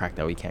 this is a crack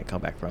that we can't come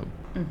back from.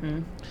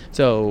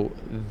 So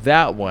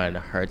that one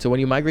hurt. So when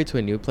you migrate to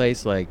a new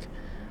place, like,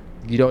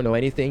 you don't know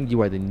anything,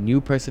 you are the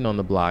new person on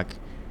the block,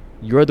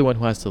 you're the one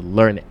who has to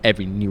learn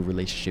every new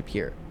relationship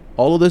here.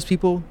 All of those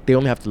people, they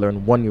only have to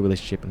learn one new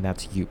relationship, and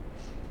that's you.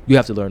 You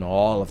have to learn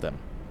all of them.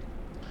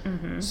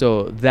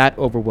 So that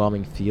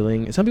overwhelming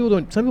feeling, some people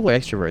are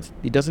extroverts.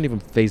 It doesn't even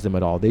faze them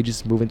at all. They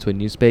just move into a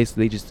new space.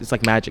 It's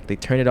like magic. They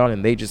turn it on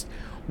and they just,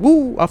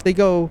 woo, off they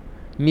go,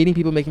 meeting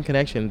people, making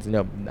connections. You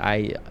know,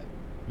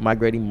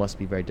 migrating must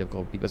be very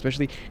difficult for people,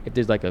 especially if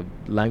there's like a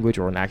language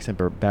or an accent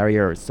or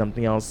barrier or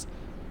something else.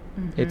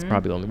 It's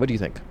probably lonely. What do you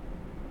think?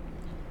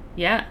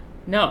 Yeah.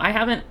 No, I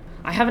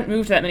haven't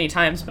moved that many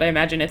times, but I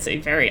imagine it's a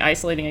very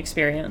isolating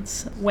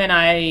experience. When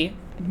I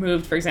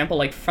moved, for example,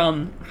 like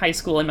from high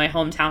school in my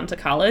hometown to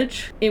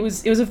college, it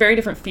was a very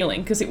different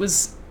feeling, because it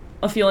was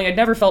a feeling I'd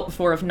never felt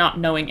before of not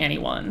knowing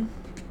anyone,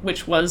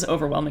 which was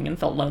overwhelming and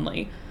felt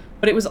lonely.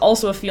 But it was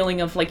also a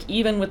feeling of, like,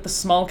 even with the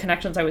small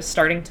connections I was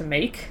starting to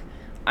make,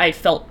 I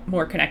felt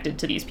more connected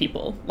to these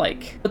people.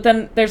 Like, but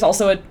then there's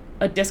also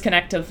a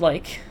disconnect of,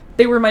 like,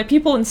 they were my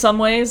people in some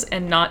ways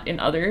and not in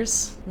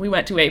others. We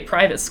went to a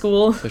private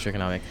school.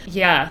 Socioeconomic.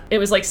 Yeah. It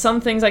was like some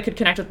things I could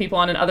connect with people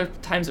on, and other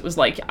times it was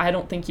like, I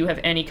don't think you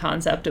have any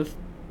concept of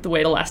the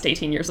way the last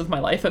 18 years of my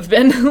life have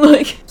been.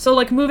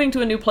 So moving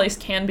to a new place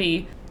can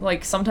be,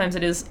 like, sometimes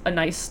it is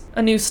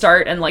a new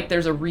start, and, like,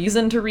 there's a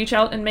reason to reach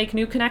out and make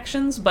new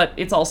connections, but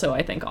it's also,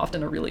 I think,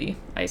 often a really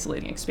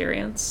isolating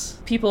experience.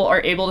 People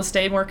are able to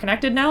stay more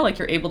connected now, like,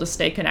 you're able to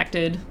stay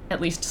connected, at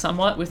least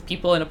somewhat, with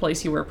people in a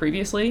place you were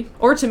previously,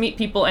 or to meet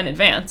people in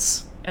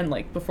advance, and,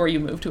 like, before you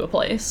move to a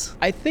place.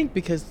 I think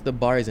because the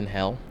bar is in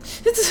hell.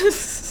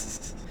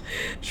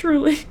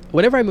 Truly.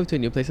 Whenever I moved to a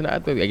new place,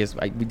 and we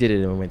did it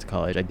when we went to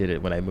college. I did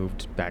it when I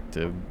moved back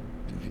to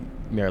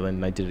Maryland,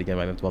 and I did it again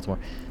when I went to Baltimore.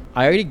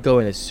 I already go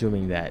in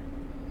assuming that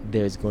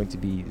there's going to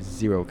be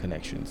zero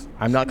connections.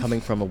 I'm not coming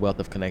from a wealth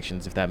of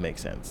connections, if that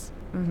makes sense.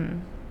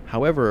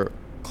 However,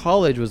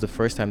 college was the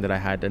first time that I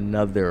had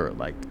another,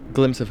 like,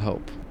 glimpse of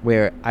hope,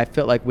 where I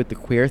felt like with the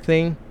queer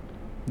thing,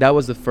 that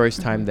was the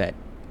first time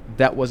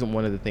that wasn't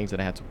one of the things that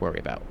I had to worry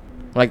about.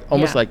 Like,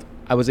 almost like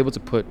I was able to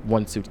put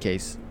one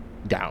suitcase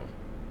down.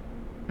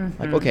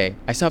 Like, okay,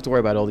 I still have to worry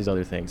about all these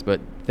other things, but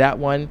that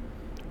one,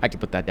 I could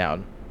put that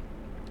down.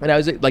 And I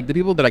was like, the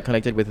people that I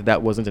connected with,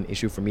 that wasn't an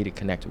issue for me to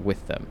connect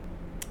with them.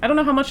 I don't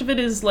know how much of it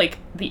is, like,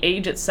 the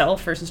age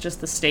itself versus just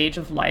the stage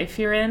of life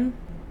you're in.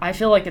 I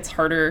feel like it's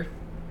harder,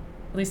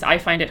 at least I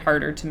find it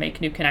harder to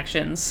make new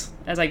connections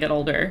as I get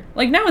older.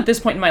 Like, now at this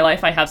point in my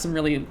life, I have some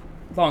really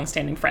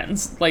long-standing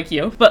friends, like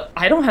you, but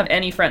I don't have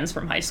any friends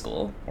from high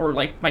school or,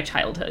 like, my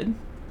childhood.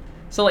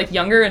 So, like,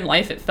 younger in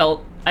life,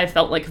 I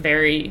felt like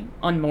very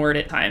unmoored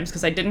at times,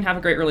 because I didn't have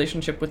a great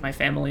relationship with my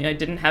family. I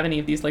didn't have any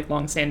of these, like,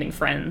 long-standing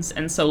friends.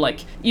 And so, like,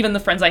 even the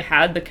friends I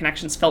had, the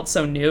connections felt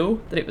so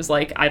new that it was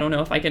like, I don't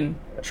know if I can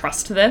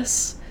trust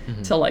this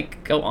to,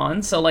 like, go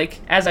on. So, like,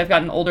 as I've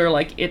gotten older,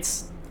 like,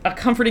 it's a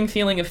comforting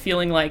feeling of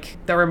feeling like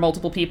there are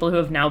multiple people who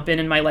have now been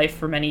in my life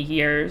for many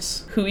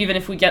years, who, even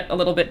if we get a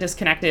little bit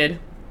disconnected,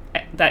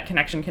 that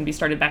connection can be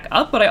started back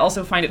up. But I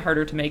also find it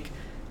harder to make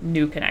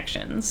new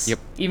connections. Yep.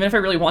 Even if I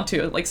really want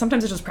to. Like,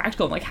 sometimes it's just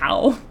practical. I'm like,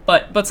 how?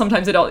 But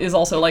sometimes it is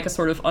also, like, a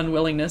sort of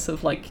unwillingness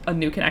of, like, a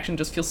new connection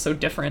just feels so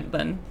different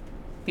than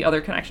the other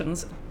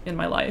connections in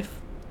my life.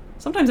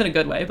 Sometimes in a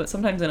good way, but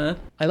sometimes in a...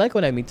 I like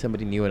when I meet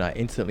somebody new and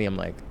I'm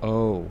like,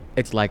 oh,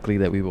 it's likely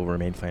that we will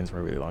remain friends for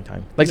a really long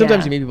time. Like,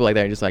 sometimes you meet people like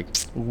that and just like,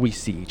 we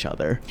see each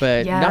other.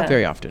 But not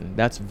very often.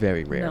 That's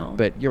very rare. No.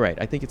 But you're right.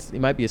 I think it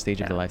might be a stage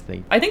of the life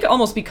thing. I think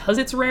almost because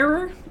it's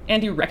rarer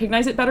and you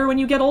recognize it better when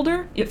you get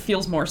older, it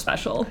feels more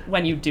special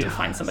when you do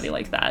find somebody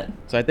like that.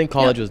 So I think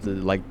college was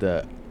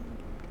the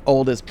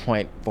oldest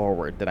point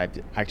forward that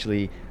I've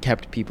actually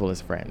kept people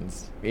as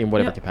friends in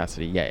whatever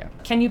capacity. Yeah.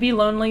 Can you be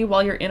lonely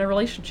while you're in a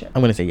relationship?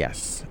 I'm going to say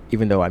yes,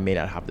 even though I may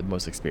not have the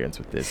most experience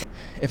with this.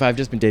 If I've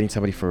just been dating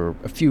somebody for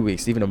a few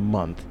weeks, even a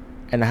month,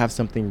 and I have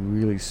something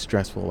really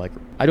stressful, like,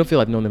 I don't feel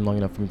I've known them long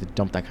enough for me to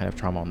dump that kind of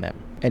trauma on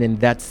them. And in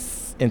that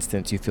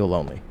instance, you feel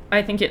lonely.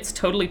 I think it's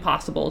totally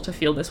possible to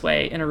feel this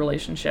way in a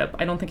relationship.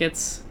 I don't think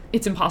it's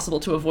impossible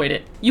to avoid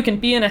it. You can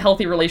be in a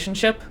healthy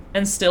relationship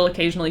and still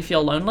occasionally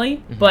feel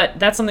lonely, but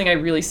that's something I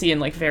really see in,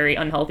 like, very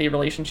unhealthy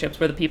relationships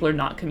where the people are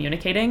not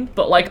communicating.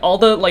 But, like, all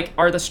the, like,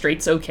 are the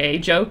straights okay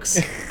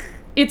jokes,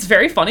 it's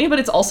very funny, but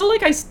it's also,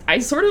 like, I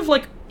sort of,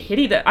 like,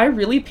 pity that. I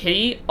really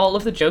pity all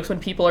of the jokes when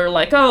people are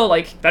like, oh,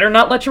 like, better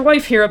not let your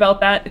wife hear about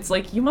that. It's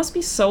like, you must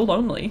be so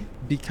lonely.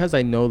 Because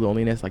I know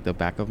loneliness like the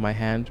back of my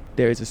hand,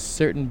 there is a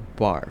certain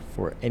bar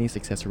for any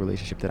successful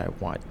relationship that I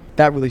want.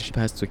 That relationship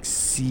has to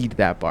exceed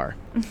that bar.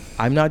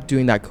 I'm not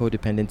doing that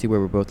codependency where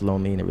we're both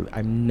lonely and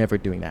I'm never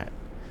doing that.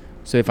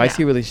 So if I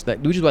see a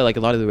relationship, which is why like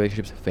a lot of the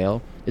relationships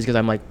fail, is because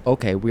I'm like,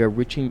 okay, we are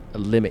reaching a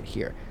limit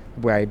here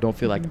where I don't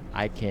feel like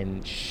I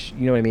can,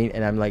 you know what I mean?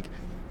 And I'm like,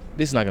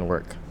 this is not gonna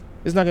work.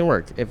 It's not gonna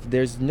work. If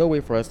there's no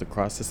way for us to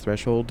cross this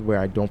threshold where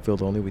I don't feel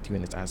lonely with you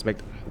in this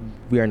aspect,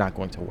 we are not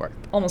going to work.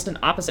 Almost an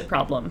opposite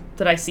problem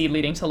that I see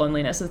leading to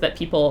loneliness is that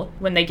people,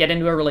 when they get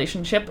into a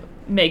relationship,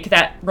 make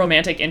that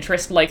romantic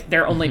interest like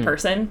their only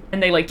person,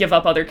 and they like give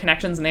up other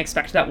connections and they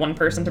expect that one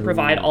person to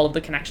provide all of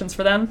the connections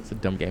for them. It's a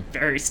dumb game.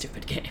 Very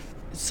stupid game.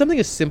 Something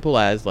as simple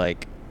as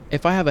like,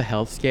 if I have a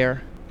health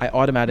scare, I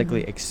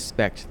automatically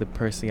expect the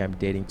person I'm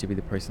dating to be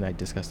the person I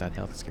discuss that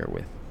health scare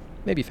with.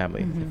 Maybe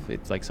family, if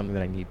it's like something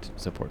that I need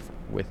support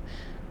with.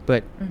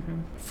 But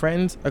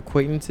friends,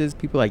 acquaintances,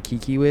 people I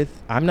kiki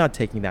with, I'm not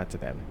taking that to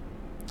them.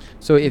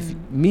 So if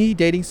me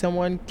dating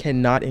someone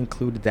cannot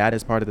include that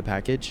as part of the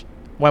package,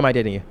 why am I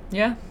dating you?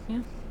 Yeah.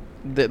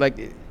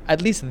 Like,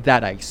 at least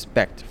that I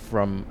expect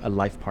from a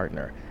life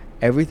partner.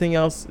 Everything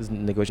else is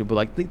negotiable,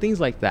 like things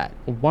like that.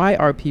 Why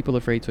are people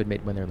afraid to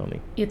admit when they're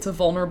lonely? It's a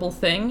vulnerable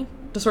thing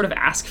to sort of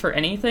ask for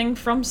anything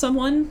from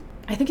someone.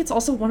 I think it's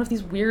also one of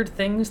these weird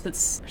things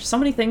that's so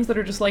many things that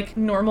are just like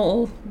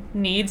normal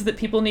needs that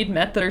people need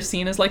met that are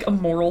seen as like a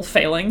moral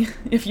failing.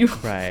 If you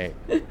right.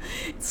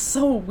 It's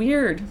so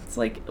weird. It's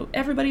like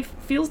everybody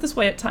feels this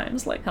way at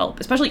times, like help,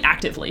 especially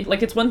actively.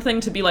 Like it's one thing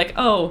to be like,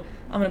 oh,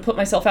 I'm gonna put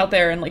myself out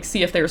there and like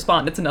see if they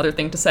respond. It's another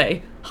thing to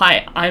say,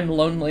 hi, I'm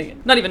lonely.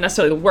 Not even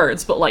necessarily the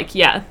words, but like,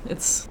 yeah,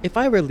 it's... If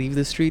I ever leave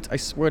the streets, I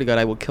swear to God,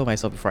 I will kill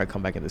myself before I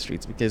come back in the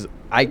streets because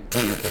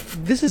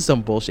this is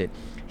some bullshit.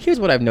 Here's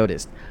what I've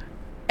noticed.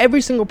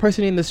 Every single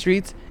person in the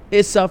streets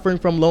is suffering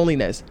from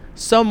loneliness,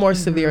 some more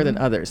severe than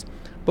others.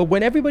 But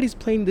when everybody's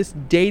playing this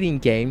dating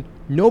game,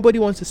 nobody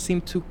wants to seem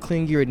too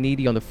clingy or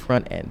needy on the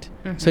front end.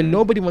 So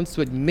nobody wants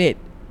to admit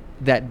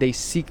that they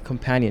seek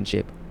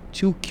companionship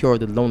to cure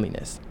the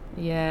loneliness.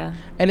 Yeah.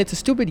 And it's a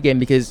stupid game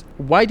because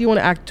why do you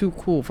want to act too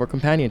cool for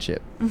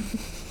companionship?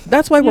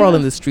 That's why we're all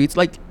in the streets.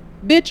 Like,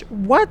 bitch,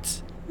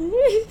 what?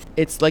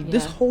 It's like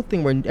this whole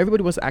thing where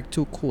everybody wants to act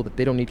too cool that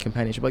they don't need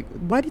companionship. Like,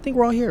 why do you think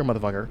we're all here,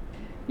 motherfucker?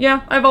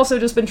 Yeah, I've also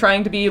just been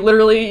trying to be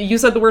literally, you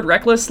said the word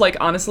reckless, like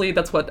honestly,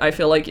 that's what I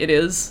feel like it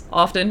is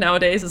often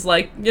nowadays, is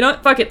like, you know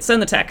what, fuck it,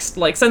 send the text,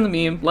 like send the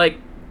meme, like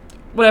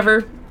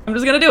whatever, I'm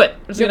just gonna do it,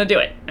 gonna do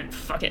it, and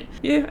fuck it.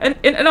 Yeah,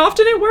 and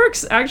often it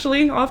works,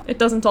 actually, it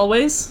doesn't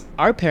always.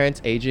 Our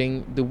parents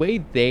aging, the way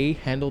they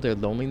handle their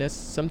loneliness,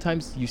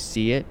 sometimes you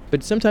see it,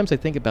 but sometimes I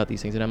think about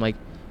these things and I'm like,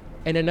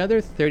 in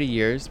another 30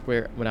 years,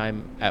 when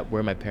I'm at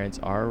where my parents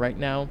are right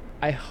now,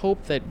 I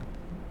hope that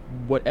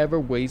whatever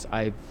ways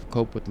I've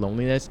coped with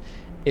loneliness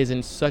is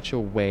in such a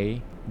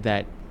way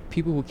that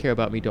people who care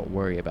about me don't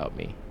worry about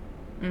me.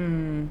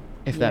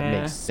 If that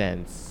makes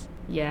sense.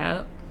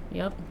 Yeah.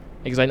 Yep.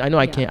 Because I know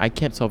I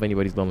can't solve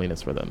anybody's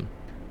loneliness for them.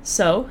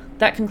 So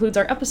that concludes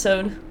our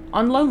episode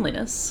on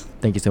loneliness.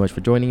 Thank you so much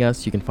for joining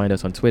us. You can find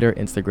us on Twitter,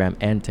 Instagram,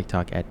 and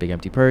TikTok at Big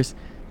Empty Purse.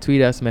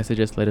 Tweet us, message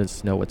us, let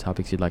us know what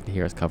topics you'd like to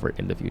hear us cover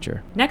in the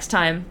future. Next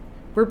time,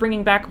 we're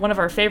bringing back one of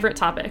our favorite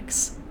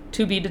topics,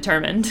 to be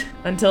determined.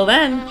 Until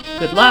then,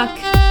 good luck!